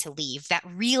getting ready to leave, that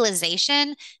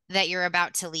realization that you're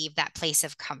about to leave that place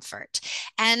of comfort.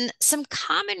 And some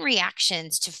common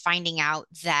reactions to finding out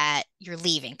that you're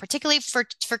leaving, particularly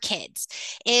for kids,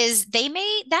 is they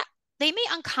may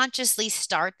unconsciously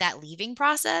start that leaving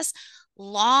process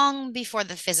long before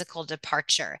the physical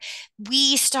departure.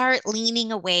 We start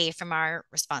leaning away from our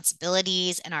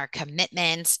responsibilities and our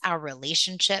commitments, our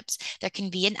relationships. There can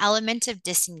be an element of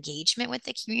disengagement with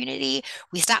the community.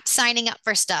 We stop signing up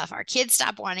for stuff. Our kids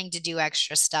stop wanting to do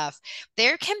extra stuff.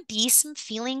 There can be some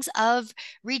feelings of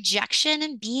rejection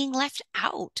and being left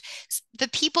out. The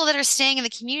people that are staying in the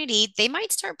community, they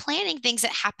might start planning things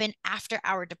that happen after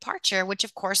our departure, which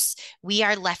of course we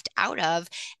are left out of.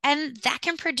 And that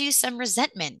can produce some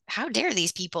resentment. How dare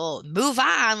these people move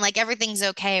on like everything's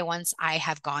okay once I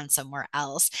have gone somewhere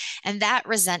else? And that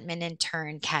resentment in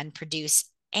turn can produce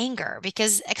anger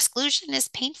because exclusion is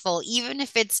painful, even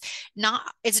if it's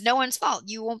no one's fault.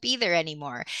 You won't be there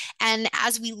anymore. And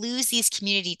as we lose these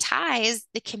community ties,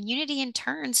 the community in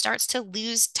turn starts to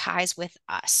lose ties with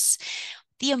us.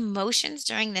 The emotions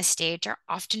during this stage are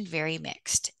often very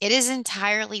mixed. It is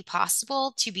entirely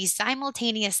possible to be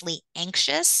simultaneously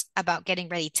anxious about getting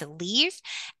ready to leave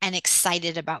and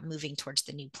excited about moving towards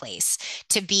the new place,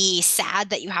 to be sad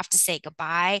that you have to say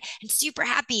goodbye and super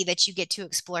happy that you get to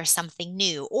explore something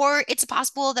new. Or it's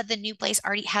possible that the new place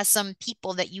already has some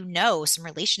people that you know, some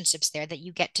relationships there that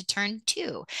you get to turn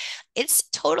to. It's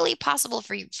totally possible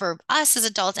for us as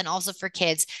adults and also for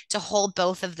kids to hold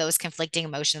both of those conflicting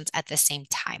emotions at the same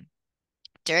time.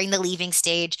 During the leaving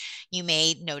stage, you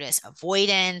may notice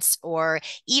avoidance or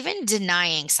even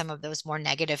denying some of those more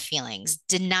negative feelings,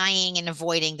 denying and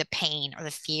avoiding the pain or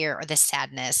the fear or the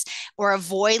sadness, or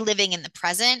avoid living in the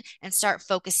present and start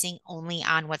focusing only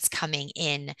on what's coming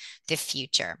in the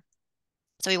future.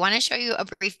 So we want to show you a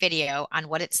brief video on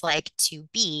what it's like to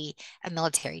be a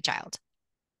military child.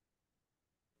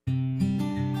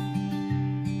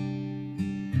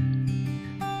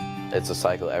 It's a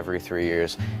cycle every 3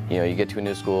 years. You know, you get to a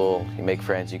new school, you make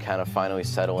friends, you kind of finally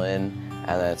settle in, and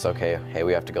then it's okay, hey,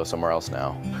 we have to go somewhere else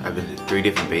now. I've been to 3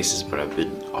 different bases, but I've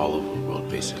been all over the world,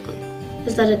 basically.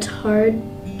 Is that it's hard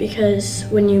because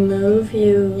when you move,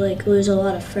 you lose a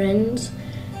lot of friends,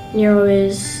 and you're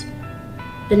always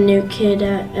the new kid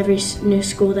at every new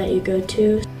school that you go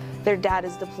to. Their dad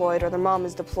is deployed or their mom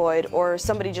is deployed or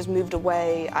somebody just moved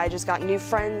away. I just got new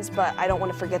friends, but I don't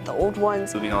want to forget the old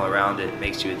ones. Moving all around, it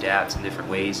makes you adapt in different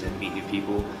ways and meet new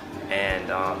people.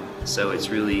 And so it's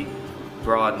really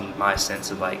broadened my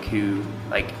sense of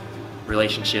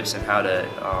relationships and how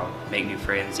to make new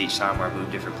friends each time where I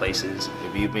move different places.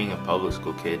 If you being a public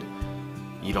school kid,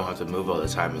 you don't have to move all the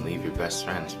time and leave your best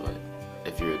friends, but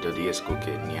if you're a DoDEA school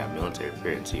kid and you have military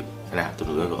parents, you're gonna have to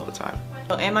move all the time.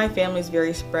 And my family's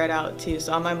very spread out too.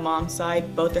 So on my mom's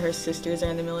side, both of her sisters are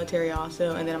in the military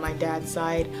also, and then on my dad's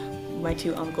side, my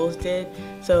 2 uncles did.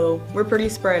 So we're pretty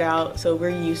spread out, so we're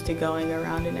used to going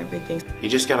around and everything. You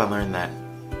just gotta learn that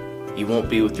you won't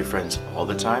be with your friends all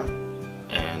the time,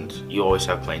 and you always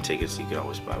have plane tickets, you can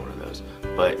always buy one of those.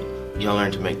 But you'll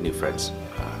learn to make new friends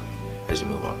as you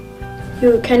move on.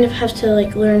 You kind of have to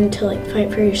learn to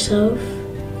fight for yourself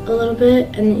a little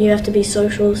bit, and you have to be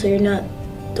social so you're not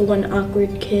the one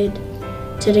awkward kid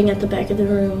sitting at the back of the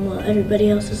room while everybody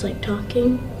else is like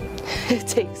talking. It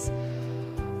takes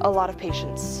a lot of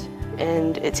patience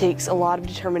and it takes a lot of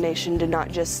determination to not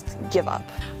just give up.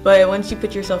 But once you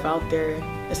put yourself out there,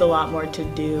 it's a lot more to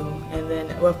do. And then,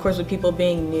 well, of course, with people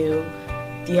being new,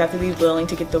 you have to be willing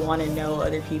to get to want to know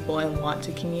other people and want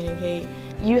to communicate.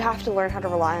 You have to learn how to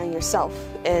rely on yourself,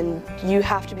 and you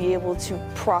have to be able to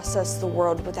process the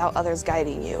world without others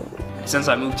guiding you. Since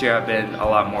I moved here, I've been a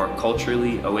lot more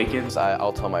culturally awakened.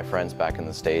 I'll tell my friends back in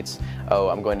the States, oh,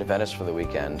 I'm going to Venice for the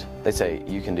weekend. They say,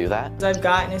 you can do that? I've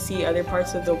gotten to see other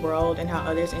parts of the world and how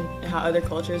other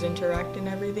cultures interact and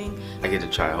everything. I get to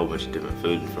try a whole bunch of different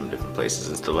food from different places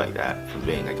and stuff like that, from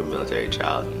being like a military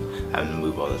child and having to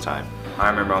move all the time. I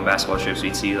remember on basketball trips,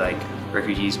 we'd see like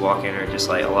refugees walking or just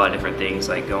like a lot of different things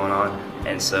like going on.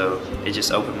 And so it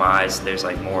just opened my eyes. There's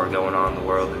like more going on in the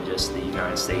world than just the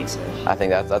United States. I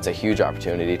think that's a huge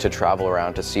opportunity to travel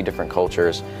around, to see different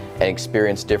cultures and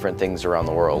experience different things around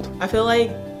the world. I feel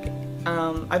like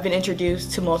I've been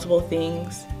introduced to multiple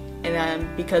things,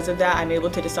 and because of that, I'm able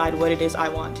to decide what it is I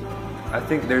want to. I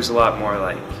think there's a lot more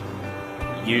like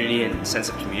unity and sense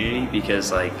of community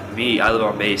because like me, I live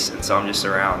on base, and so I'm just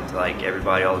around like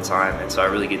everybody all the time, and so I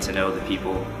really get to know the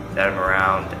people that I'm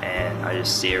around, and I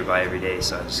just see everybody every day,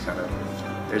 so I just kind of,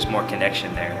 there's more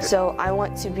connection there. So I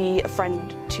want to be a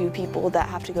friend to people that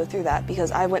have to go through that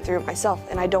because I went through it myself,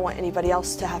 and I don't want anybody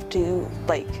else to have to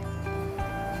like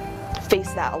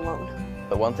face that alone.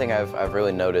 The one thing I've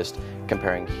really noticed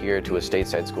comparing here to a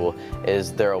stateside school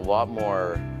is they're a lot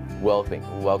more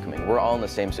welcoming. We're all in the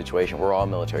same situation. We're all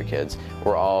military kids.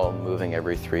 We're all moving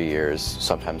every 3 years,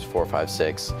 sometimes 4, 5,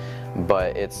 6.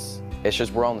 But it's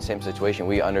just we're all in the same situation.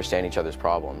 We understand each other's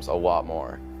problems a lot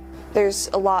more. There's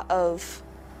a lot of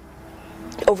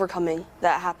overcoming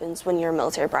that happens when you're a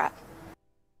military brat.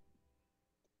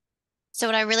 So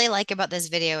what I really like about this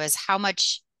video is how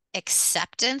much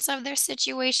acceptance of their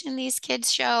situation these kids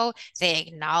show. They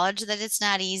acknowledge that it's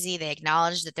not easy. They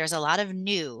acknowledge that there's a lot of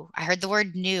new. I heard the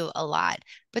word new a lot,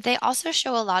 but they also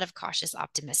show a lot of cautious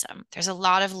optimism. There's a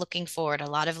lot of looking forward, a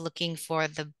lot of looking for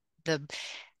the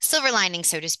silver lining,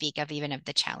 so to speak, of even of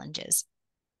the challenges.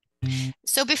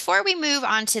 So before we move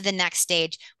on to the next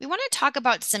stage, we want to talk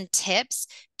about some tips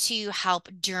to help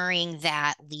during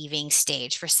that leaving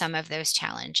stage for some of those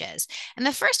challenges. And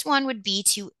the first one would be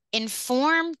to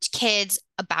inform kids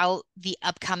about the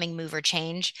upcoming move or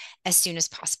change as soon as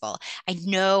possible. I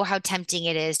know how tempting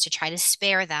it is to try to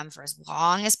spare them for as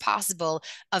long as possible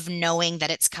of knowing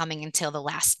that it's coming until the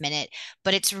last minute,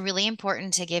 but it's really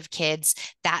important to give kids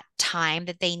that time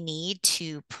that they need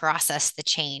to process the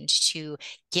change, to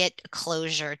get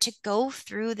closure, to go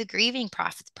through the grieving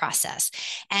process,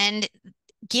 and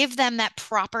give them that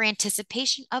proper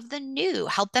anticipation of the new,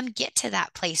 help them get to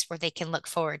that place where they can look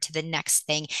forward to the next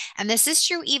thing. And this is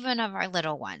true even of our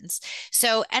little ones.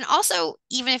 So, and also,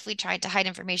 even if we tried to hide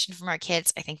information from our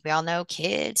kids, I think we all know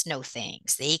kids know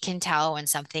things. They can tell when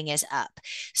something is up.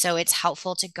 So it's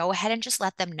helpful to go ahead and just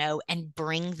let them know and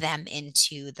bring them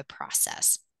into the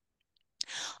process.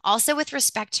 Also, with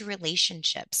respect to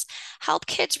relationships, help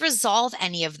kids resolve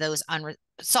any of those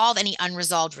solve any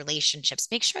unresolved relationships.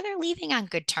 Make sure they're leaving on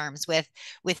good terms with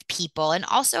people. And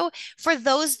also for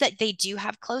those that they do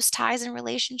have close ties and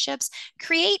relationships,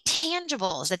 create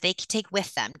tangibles that they can take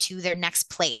with them to their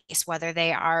next place, whether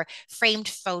they are framed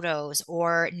photos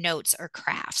or notes or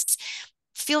crafts.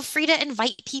 Feel free to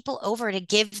invite people over to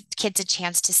give kids a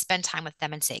chance to spend time with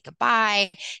them and say goodbye,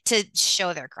 to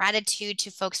show their gratitude to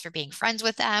folks for being friends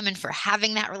with them and for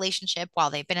having that relationship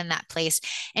while they've been in that place.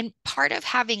 And part of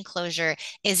having closure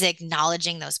is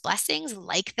acknowledging those blessings,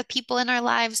 like the people in our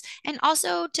lives, and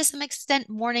also to some extent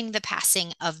mourning the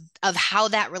passing of how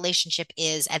that relationship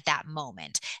is at that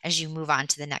moment as you move on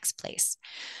to the next place.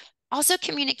 Also,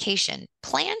 communication.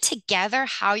 Plan together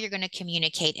how you're going to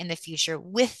communicate in the future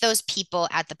with those people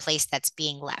at the place that's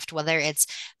being left, whether it's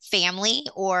family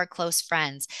or close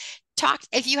friends. Talk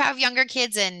if you have younger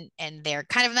kids and they're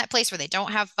kind of in that place where they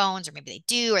don't have phones, or maybe they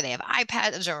do, or they have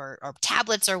iPads or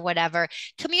tablets or whatever.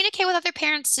 Communicate with other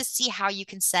parents to see how you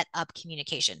can set up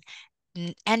communication.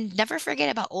 And never forget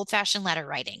about old-fashioned letter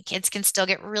writing. Kids can still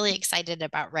get really excited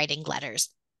about writing letters.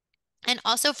 And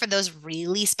also for those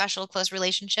really special close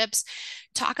relationships,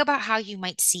 talk about how you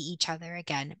might see each other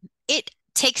again. It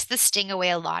takes the sting away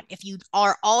a lot if you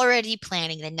are already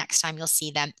planning the next time you'll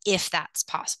see them, if that's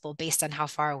possible, based on how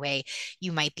far away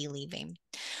you might be leaving.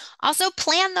 Also,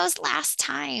 plan those last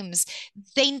times.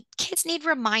 Kids need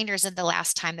reminders of the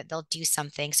last time that they'll do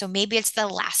something. So maybe it's the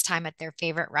last time at their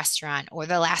favorite restaurant or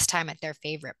the last time at their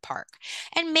favorite park.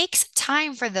 And make some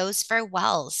time for those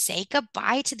farewells. Say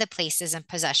goodbye to the places and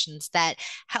possessions that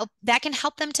can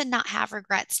help them to not have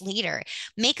regrets later.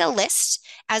 Make a list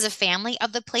as a family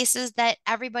of the places that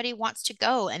everybody wants to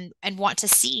go and want to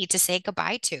see to say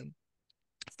goodbye to.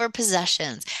 For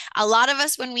possessions. A lot of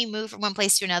us, when we move from one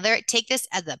place to another, take this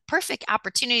as a perfect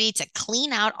opportunity to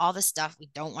clean out all the stuff we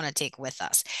don't want to take with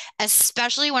us,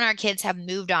 especially when our kids have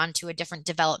moved on to a different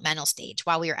developmental stage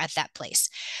while we are at that place.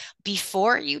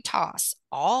 Before you toss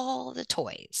all the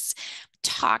toys,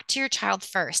 talk to your child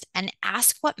first and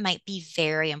ask what might be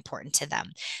very important to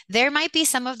them. There might be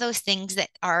some of those things that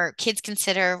our kids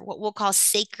consider what we'll call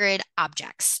sacred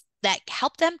objects that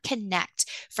help them connect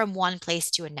from one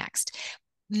place to a next.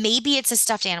 Maybe it's a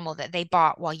stuffed animal that they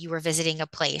bought while you were visiting a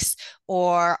place,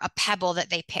 or a pebble that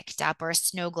they picked up, or a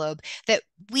snow globe that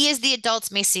we as the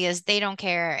adults may see as they don't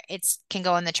care. It can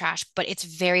go in the trash, but it's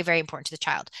very, very important to the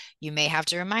child. You may have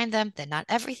to remind them that not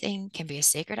everything can be a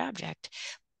sacred object,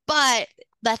 but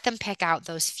let them pick out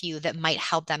those few that might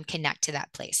help them connect to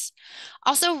that place.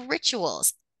 Also,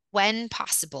 rituals when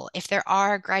possible. If there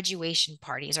are graduation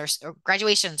parties or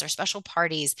graduations or special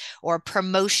parties or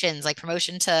promotions, like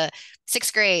promotion to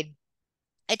sixth grade,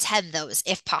 attend those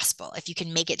if possible, if you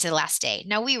can make it to the last day.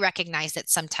 Now, we recognize that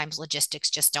sometimes logistics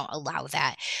just don't allow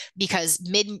that, because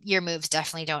mid-year moves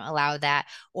definitely don't allow that,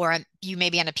 or you may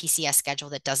be on a PCS schedule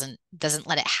that doesn't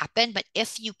let it happen. But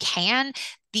if you can,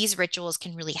 these rituals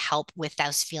can really help with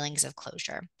those feelings of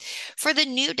closure. For the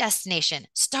new destination,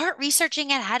 start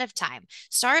researching ahead of time.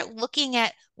 Start looking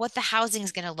at what the housing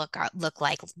is going to look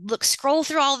like. Scroll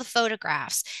through all the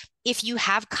photographs. If you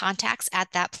have contacts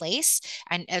at that place,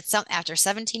 and after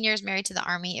 17 years married to the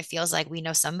Army, it feels like we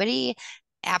know somebody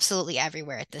absolutely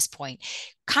everywhere at this point.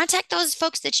 Contact those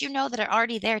folks that you know that are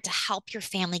already there to help your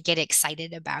family get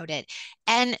excited about it,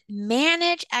 and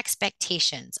manage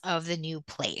expectations of the new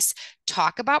place.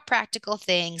 Talk about practical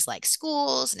things like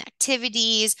schools and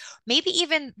activities, maybe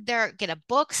even get a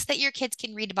books that your kids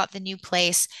can read about the new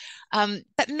place.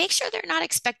 But make sure they're not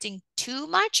expecting too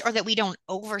much, or that we don't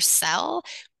oversell.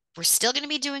 We're still going to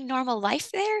be doing normal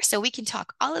life there. So we can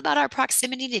talk all about our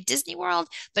proximity to Disney World.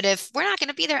 But if we're not going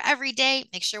to be there every day,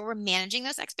 make sure we're managing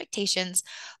those expectations,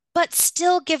 but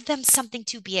still give them something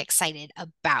to be excited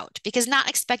about, because not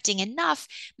expecting enough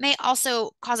may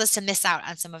also cause us to miss out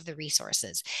on some of the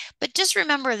resources. But just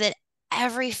remember that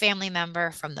every family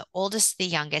member, from the oldest to the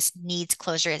youngest, needs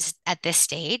closure at this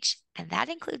stage. And that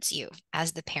includes you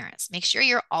as the parents. Make sure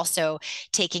you're also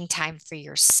taking time for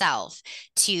yourself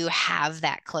to have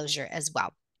that closure as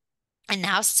well. And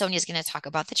now Sonia's going to talk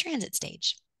about the transit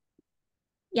stage.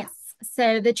 Yes.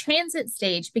 So the transit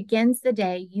stage begins the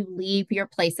day you leave your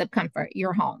place of comfort,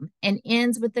 your home, and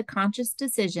ends with the conscious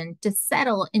decision to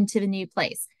settle into the new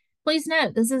place. Please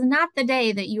note, this is not the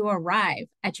day that you arrive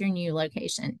at your new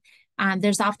location.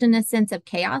 There's often a sense of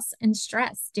chaos and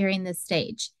stress during this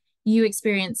stage. You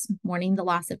experience mourning the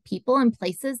loss of people and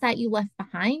places that you left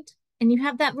behind, and you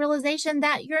have that realization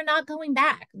that you're not going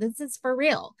back. This is for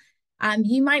real.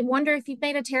 You might wonder if you've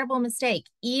made a terrible mistake,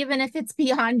 even if it's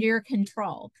beyond your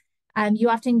control. You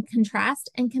often contrast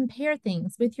and compare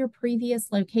things with your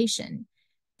previous location.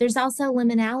 There's also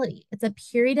liminality. It's a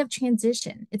period of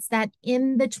transition. It's that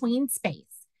in-between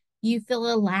space. You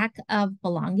feel a lack of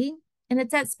belonging, and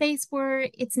it's that space where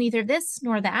it's neither this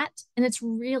nor that, and it's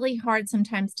really hard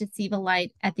sometimes to see the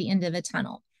light at the end of a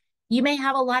tunnel. You may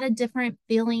have a lot of different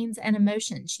feelings and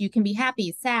emotions. You can be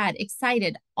happy, sad,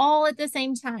 excited, all at the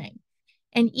same time.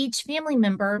 And each family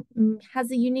member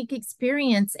has a unique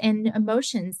experience and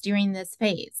emotions during this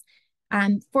phase.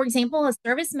 For example, a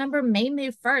service member may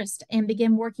move first and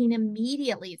begin working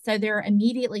immediately. So they're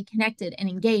immediately connected and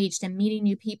engaged and meeting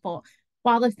new people,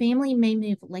 while the family may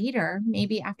move later,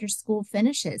 maybe after school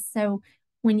finishes. So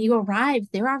when you arrive,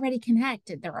 they're already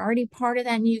connected. They're already part of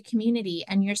that new community,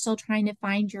 and you're still trying to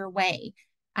find your way.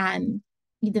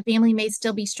 The family may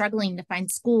still be struggling to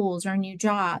find schools or new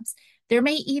jobs. There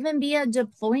may even be a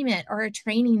deployment or a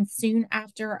training soon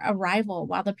after arrival,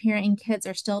 while the parent and kids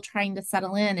are still trying to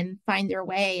settle in and find their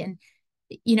way. And,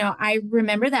 I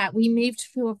remember that we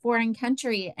moved to a foreign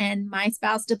country, and my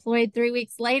spouse deployed 3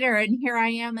 weeks later, and here I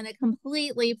am in a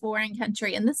completely foreign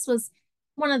country. And this was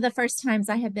one of the first times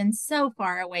I have been so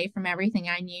far away from everything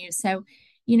I knew. So,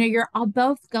 you're all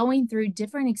both going through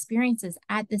different experiences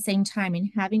at the same time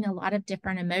and having a lot of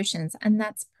different emotions, and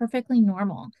that's perfectly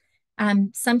normal.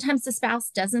 Sometimes the spouse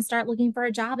doesn't start looking for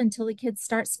a job until the kids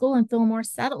start school and feel more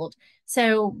settled.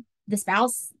 So The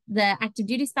spouse, the active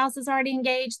duty spouse is already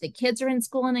engaged, the kids are in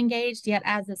school and engaged, yet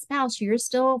as a spouse, you're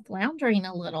still floundering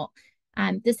a little.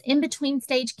 This in-between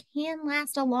stage can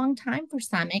last a long time for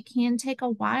some. It can take a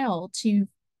while to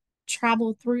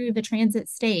travel through the transit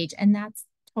stage, and that's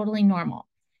totally normal.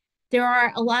 There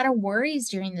are a lot of worries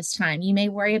during this time. You may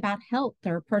worry about health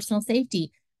or personal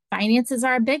safety. Finances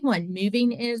are a big one.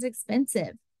 Moving is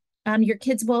expensive. Your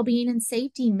kids' well-being and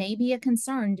safety may be a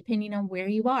concern depending on where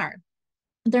you are.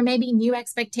 There may be new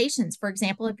expectations. For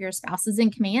example, if your spouse is in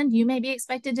command, you may be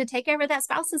expected to take over that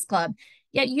spouse's club,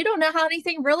 yet you don't know how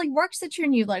anything really works at your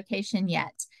new location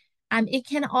yet. It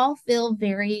can all feel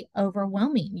very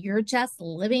overwhelming. You're just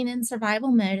living in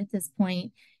survival mode at this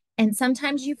point. And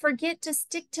sometimes you forget to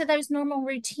stick to those normal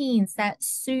routines that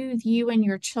soothe you and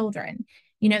your children.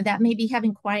 You know, that may be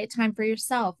having quiet time for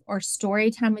yourself or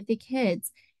story time with the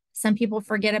kids. Some people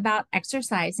forget about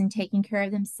exercise and taking care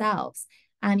of themselves.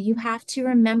 You have to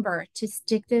remember to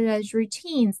stick to those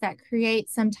routines that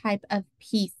create some type of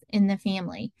peace in the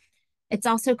family. It's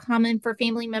also common for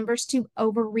family members to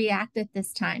overreact at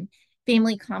this time.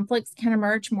 Family conflicts can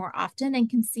emerge more often and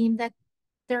can seem that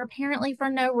they're apparently for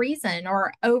no reason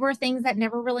or over things that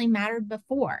never really mattered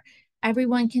before.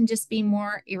 Everyone can just be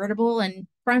more irritable and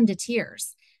prone to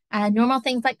tears. Normal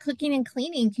things like cooking and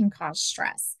cleaning can cause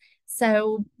stress.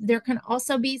 So there can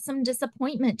also be some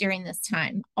disappointment during this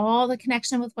time. All the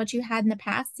connection with what you had in the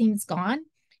past seems gone,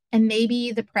 and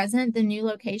maybe the present, the new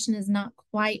location is not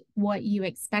quite what you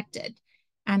expected.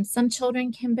 Some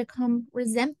children can become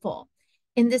resentful.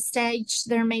 In this stage,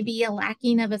 there may be a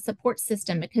lacking of a support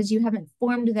system because you haven't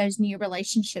formed those new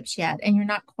relationships yet, and you're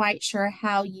not quite sure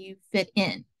how you fit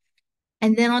in.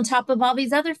 And then on top of all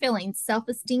these other feelings,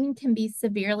 self-esteem can be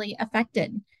severely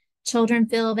affected. Children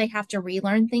feel they have to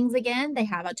relearn things again. They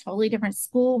have a totally different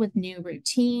school with new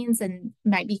routines and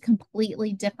might be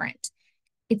completely different.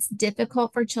 It's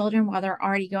difficult for children while they're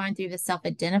already going through the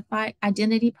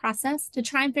self-identity process to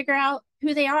try and figure out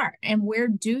who they are and where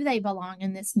do they belong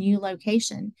in this new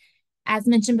location. As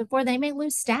mentioned before, they may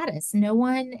lose status. No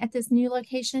one at this new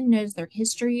location knows their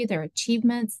history, their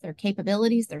achievements, their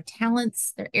capabilities, their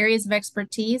talents, their areas of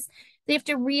expertise. They have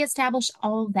to reestablish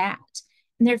all that.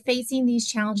 And they're facing these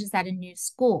challenges at a new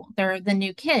school. They're the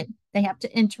new kid. They have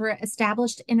to enter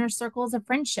established inner circles of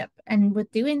friendship. And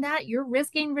with doing that, you're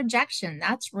risking rejection.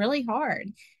 That's really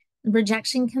hard.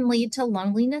 Rejection can lead to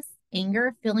loneliness,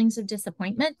 anger, feelings of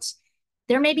disappointment.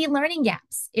 There may be learning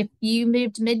gaps. If you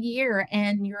moved mid-year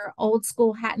and your old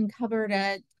school hadn't covered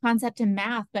a concept in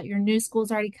math, but your new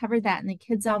school's already covered that and the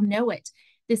kids all know it,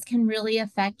 this can really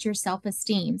affect your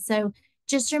self-esteem. So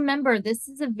just remember, this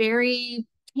is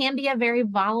can be a very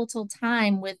volatile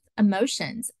time with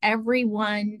emotions.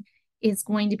 Everyone is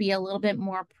going to be a little bit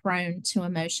more prone to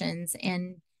emotions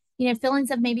and,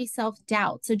 feelings of maybe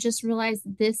self-doubt. So just realize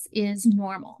this is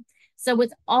normal. So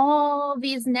with all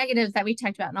these negatives that we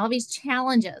talked about and all these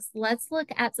challenges, let's look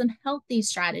at some healthy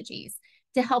strategies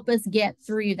to help us get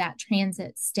through that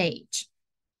transit stage.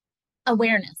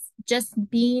 Awareness, just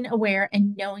being aware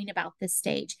and knowing about this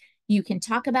stage. You can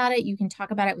talk about it. You can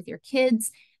talk about it with your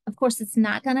kids. Of course, it's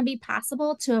not going to be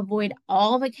possible to avoid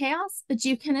all the chaos, but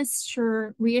you can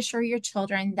reassure your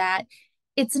children that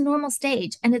it's a normal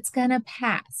stage and it's going to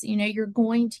pass. You're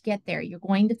going to get there. You're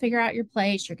going to figure out your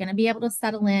place. You're going to be able to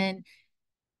settle in.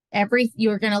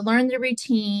 You're going to learn the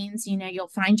routines. You'll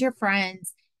find your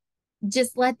friends.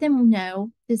 Just let them know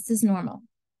this is normal.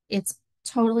 It's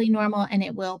totally normal and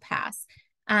it will pass.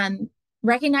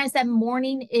 Recognize that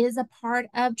mourning is a part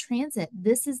of transit.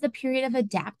 This is the period of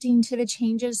adapting to the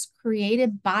changes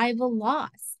created by the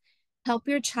loss. Help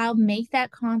your child make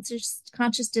that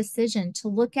conscious decision to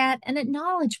look at and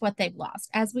acknowledge what they've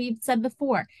lost. As we've said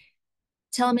before,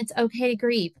 tell them it's okay to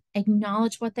grieve,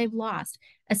 acknowledge what they've lost,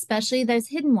 especially those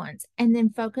hidden ones, and then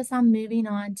focus on moving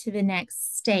on to the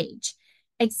next stage.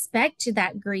 Expect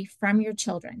that grief from your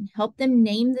children. Help them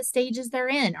name the stages they're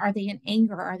in. Are they in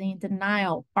anger? Are they in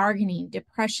denial, bargaining,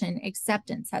 depression,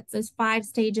 acceptance? That's those 5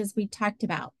 stages we talked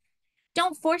about.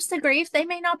 Don't force the grief. They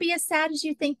may not be as sad as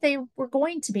you think they were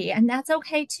going to be, and that's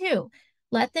okay too.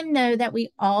 Let them know that we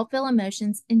all feel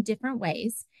emotions in different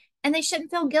ways, and they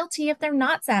shouldn't feel guilty if they're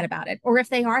not sad about it, or if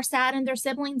they are sad and their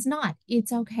siblings not.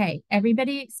 It's okay.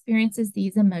 Everybody experiences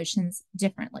these emotions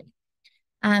differently.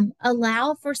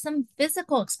 Allow for some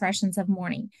physical expressions of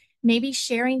mourning, maybe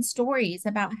sharing stories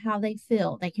about how they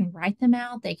feel. They can write them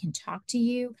out. They can talk to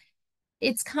you.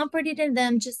 It's comforting to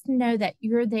them just to know that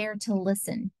you're there to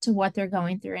listen to what they're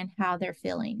going through and how they're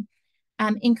feeling.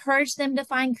 Encourage them to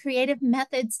find creative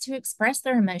methods to express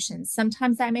their emotions.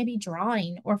 Sometimes that may be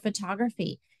drawing or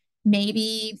photography.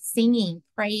 Maybe singing,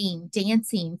 praying,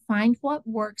 dancing. Find what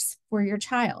works for your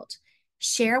child.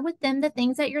 Share with them the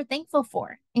things that you're thankful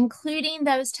for, including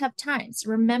those tough times.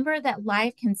 Remember that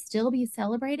life can still be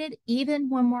celebrated even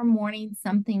when we're mourning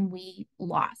something we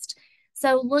lost.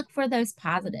 So look for those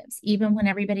positives. Even when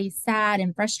everybody's sad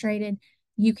and frustrated,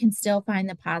 you can still find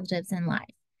the positives in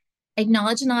life.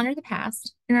 Acknowledge and honor the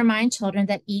past and remind children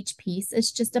that each piece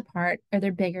is just a part of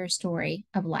their bigger story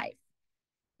of life.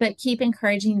 But keep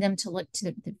encouraging them to look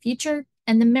to the future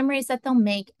and the memories that they'll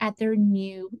make at their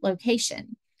new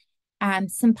location.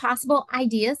 Some possible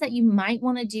ideas that you might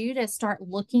want to do to start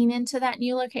looking into that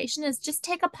new location is just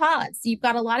take a pause. You've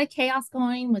got a lot of chaos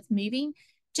going with moving.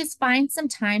 Just find some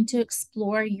time to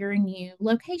explore your new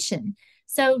location.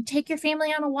 So take your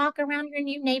family on a walk around your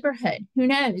new neighborhood. Who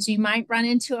knows? You might run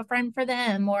into a friend for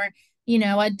them or,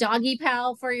 a doggy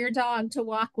pal for your dog to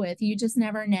walk with. You just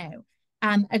never know.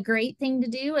 A great thing to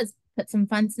do is put some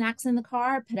fun snacks in the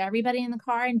car, put everybody in the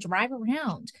car and drive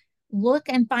around. Look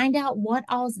and find out what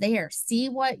all's there. See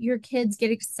what your kids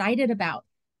get excited about.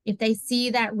 If they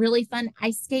see that really fun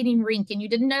ice skating rink and you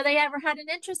didn't know they ever had an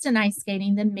interest in ice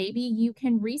skating, then maybe you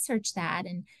can research that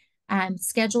and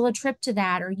schedule a trip to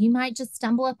that. Or you might just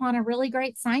stumble upon a really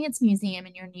great science museum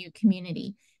in your new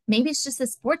community. Maybe it's just a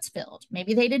sports field.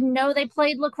 Maybe they didn't know they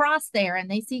played lacrosse there and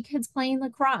they see kids playing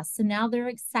lacrosse. So now they're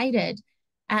excited.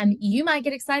 You might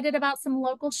get excited about some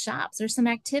local shops or some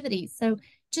activities. So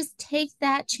just take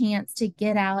that chance to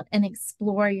get out and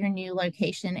explore your new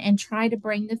location and try to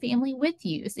bring the family with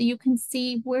you so you can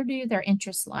see where do their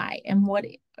interests lie and what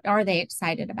are they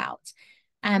excited about.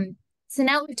 So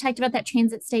now we've talked about that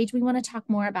transit stage, we want to talk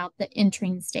more about the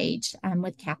entering stage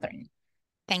with Catherine.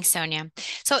 Thanks, Sonia.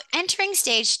 So entering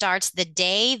stage starts the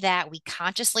day that we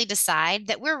consciously decide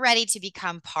that we're ready to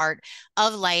become part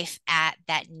of life at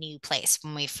that new place.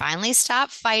 When we finally stop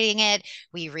fighting it,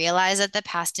 we realize that the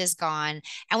past is gone,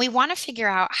 and we want to figure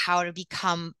out how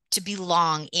to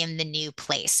belong in the new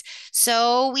place.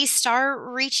 So we start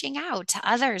reaching out to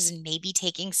others and maybe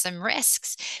taking some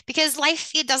risks because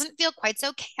life, it doesn't feel quite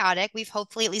so chaotic. We've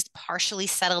hopefully at least partially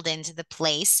settled into the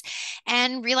place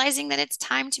and realizing that it's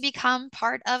time to become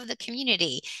part of the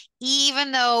community.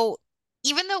 Even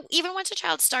once a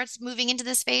child starts moving into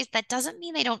this phase, that doesn't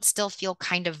mean they don't still feel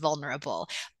kind of vulnerable.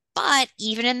 But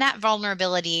even in that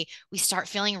vulnerability, we start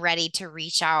feeling ready to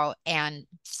reach out and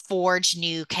forge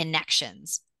new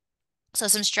connections. So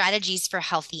some strategies for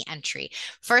healthy entry.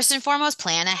 First and foremost,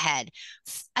 plan ahead.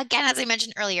 Again, as I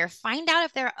mentioned earlier, find out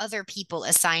if there are other people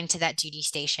assigned to that duty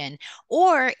station,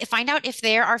 or find out if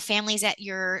there are families at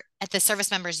the service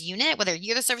members unit, whether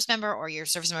you're the service member or your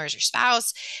service member is your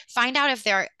spouse. Find out if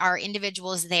there are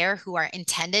individuals there who are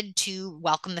intended to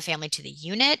welcome the family to the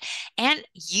unit, and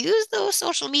use those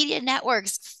social media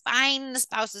networks. Find the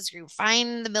spouses group,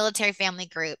 find the military family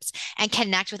groups, and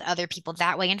connect with other people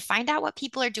that way and find out what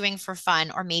people are doing for fun,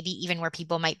 or maybe even where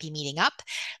people might be meeting up.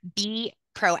 Be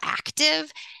proactive.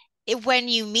 When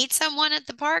you meet someone at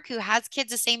the park who has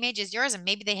kids the same age as yours and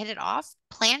maybe they hit it off,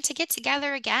 plan to get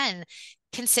together again.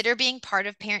 Consider being part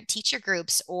of parent teacher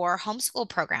groups or homeschool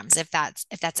programs if that's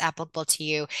applicable to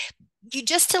you. You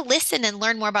just to listen and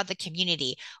learn more about the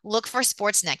community. Look for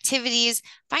sports and activities.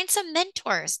 Find some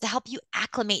mentors to help you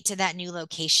acclimate to that new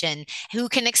location who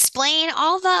can explain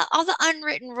all the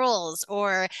unwritten rules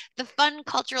or the fun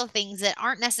cultural things that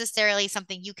aren't necessarily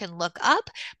something you can look up,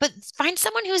 but find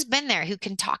someone who's been there who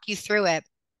can talk you through it.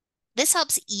 This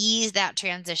helps ease that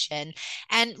transition,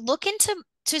 and look into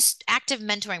active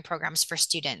mentoring programs for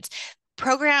students.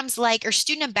 Programs or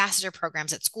student ambassador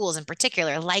programs at schools in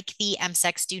particular, like the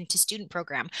MSEC student to student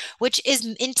program, which is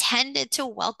intended to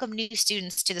welcome new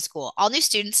students to the school, all new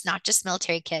students, not just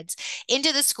military kids,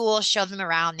 into the school, show them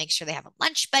around, make sure they have a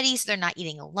lunch buddy so they're not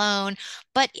eating alone.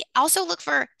 But also look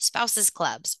for spouses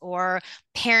clubs or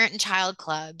parent and child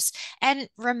clubs. And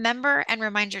remember and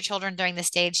remind your children during this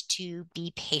stage to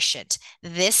be patient.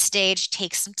 This stage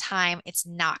takes some time. It's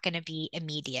not going to be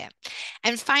immediate.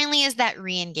 And finally is that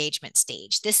re-engagement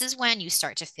stage. This is when you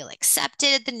start to feel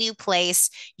accepted at the new place.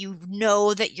 You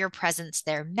know that your presence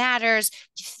there matters.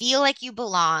 You feel like you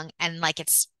belong and like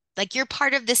you're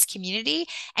part of this community,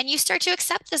 and you start to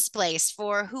accept this place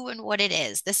for who and what it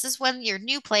is. This is when your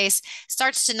new place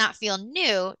starts to not feel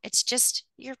new. It's just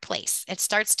your place. It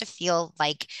starts to feel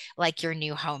like your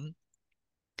new home.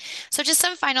 So just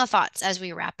some final thoughts as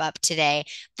we wrap up today.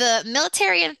 The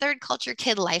military and third culture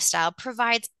kid lifestyle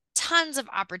provides tons of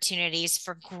opportunities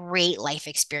for great life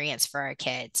experience for our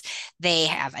kids. They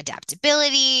have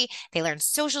adaptability, they learn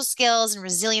social skills and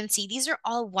resiliency. These are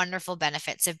all wonderful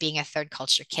benefits of being a third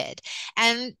culture kid.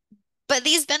 But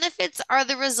these benefits are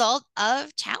the result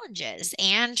of challenges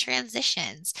and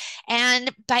transitions.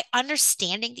 And by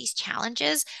understanding these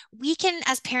challenges, we can,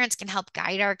 as parents, can help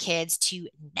guide our kids to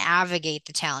navigate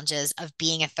the challenges of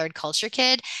being a third culture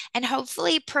kid and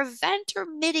hopefully prevent or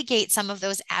mitigate some of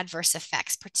those adverse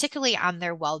effects, particularly on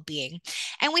their well-being.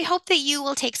 And we hope that you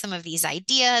will take some of these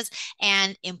ideas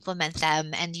and implement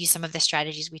them and use some of the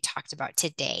strategies we talked about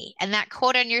today. And that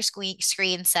quote on your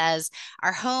screen says,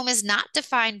 "Our home is not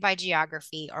defined by geography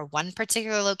or one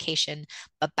particular location,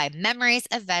 but by memories,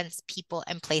 events, people,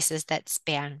 and places that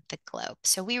span the globe."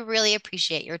 So we really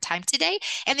appreciate your time today.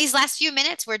 And these last few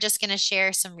minutes, we're just going to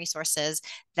share some resources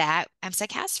that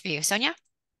MSEC has for you. Sonia?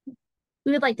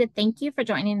 We would like to thank you for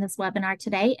joining this webinar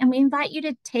today, and we invite you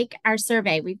to take our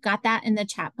survey. We've got that in the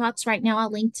chat box right now.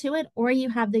 I'll link to it, or you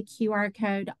have the QR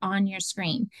code on your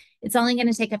screen. It's only going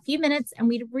to take a few minutes, and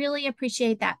we'd really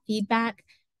appreciate that feedback.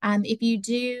 If you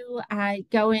do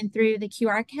go in through the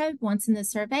QR code once in the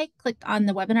survey, click on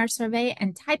the webinar survey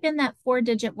and type in that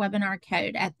 4-digit webinar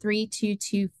code at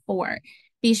 3224.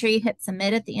 Be sure you hit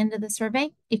submit at the end of the survey.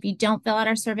 If you don't fill out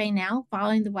our survey now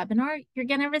following the webinar, you're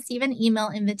going to receive an email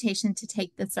invitation to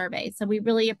take the survey. So we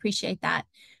really appreciate that.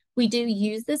 We do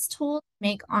use this tool to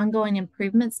make ongoing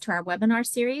improvements to our webinar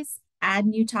series, add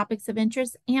new topics of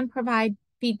interest, and provide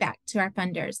feedback to our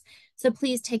funders. So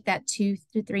please take that 2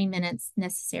 to 3 minutes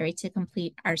necessary to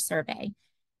complete our survey.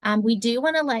 We do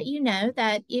want to let you know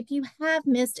that if you have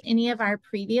missed any of our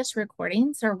previous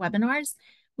recordings or webinars,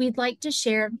 we'd like to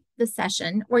share the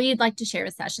session, or you'd like to share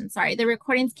a session, sorry. The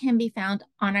recordings can be found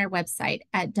on our website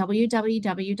at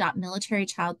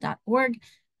www.militarychild.org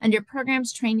under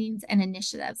Programs, Trainings, and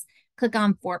Initiatives. Click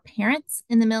on For Parents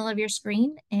in the middle of your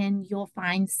screen, and you'll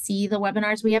find See the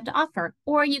webinars we have to offer,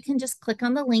 or you can just click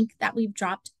on the link that we've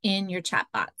dropped in your chat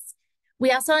box.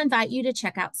 We also invite you to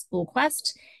check out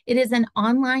SchoolQuest. It is an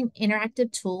online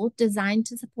interactive tool designed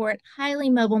to support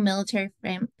highly mobile military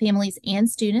families and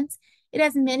students. It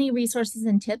has many resources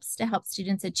and tips to help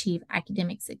students achieve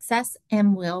academic success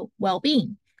and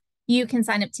well-being. You can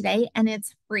sign up today and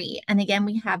it's free. And again,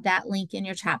 we have that link in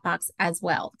your chat box as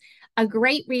well. A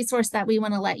great resource that we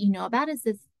want to let you know about is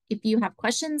this: if you have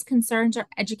questions, concerns, or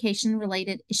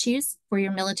education-related issues for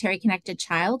your military-connected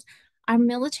child, our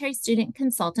military student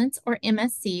consultants, or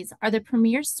MSCs, are the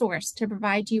premier source to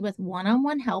provide you with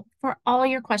one-on-one help for all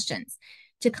your questions.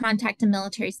 To contact a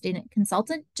military student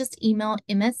consultant, just email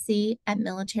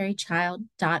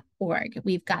msc@militarychild.org.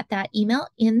 We've got that email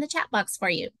in the chat box for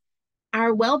you.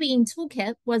 Our Wellbeing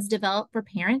Toolkit was developed for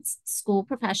parents, school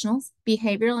professionals,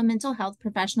 behavioral and mental health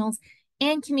professionals,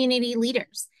 and community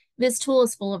leaders. This tool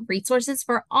is full of resources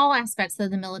for all aspects of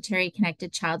the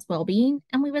military-connected child's well-being,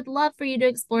 and we would love for you to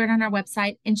explore it on our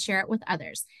website and share it with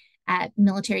others at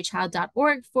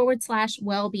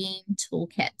militarychild.org/wellbeing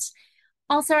toolkit.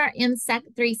 Also, our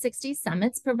MSEC 360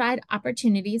 summits provide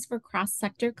opportunities for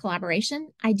cross-sector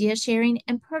collaboration, idea sharing,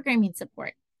 and programming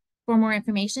support. For more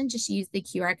information, just use the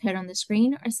QR code on the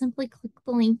screen or simply click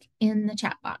the link in the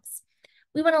chat box.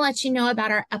 We want to let you know about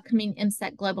our upcoming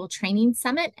MSEC Global Training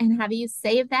Summit and have you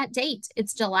save that date.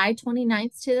 It's July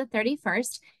 29th to the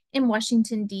 31st in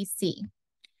Washington, D.C.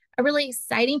 A really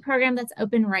exciting program that's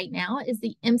open right now is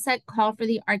the MSEC Call for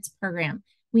the Arts program.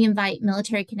 We invite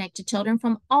military-connected children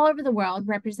from all over the world,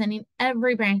 representing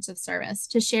every branch of service,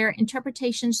 to share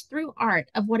interpretations through art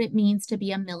of what it means to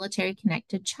be a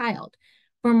military-connected child.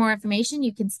 For more information,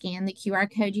 you can scan the QR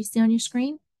code you see on your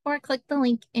screen or click the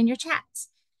link in your chat.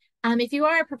 If you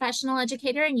are a professional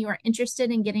educator and you are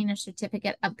interested in getting a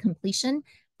certificate of completion,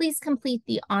 please complete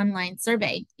the online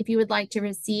survey. If you would like to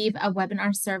receive a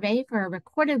webinar survey for a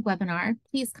recorded webinar,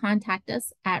 please contact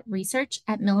us at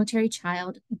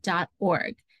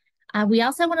research@militarychild.org. We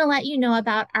also want to let you know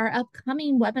about our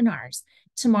upcoming webinars.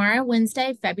 Tomorrow,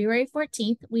 Wednesday, February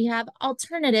 14th, we have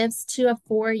alternatives to a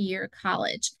 4-year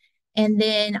college. And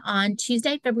then on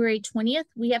Tuesday, February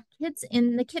 20th, we have Kids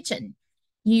in the Kitchen.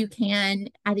 You can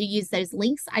either use those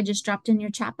links I just dropped in your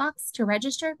chat box to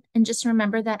register, and just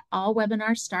remember that all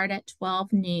webinars start at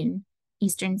 12 noon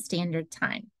Eastern Standard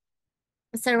Time.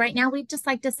 So right now, we'd just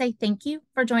like to say thank you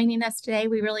for joining us today.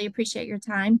 We really appreciate your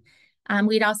time.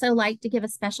 We'd also like to give a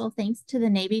special thanks to the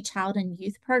Navy Child and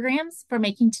Youth Programs for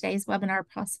making today's webinar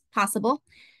possible.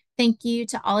 Thank you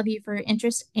to all of you for your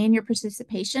interest and your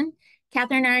participation.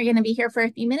 Catherine and I are going to be here for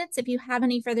a few minutes. If you have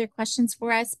any further questions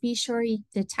for us, be sure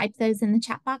to type those in the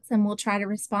chat box and we'll try to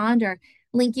respond or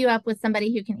link you up with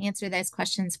somebody who can answer those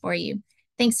questions for you.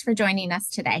 Thanks for joining us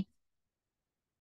today.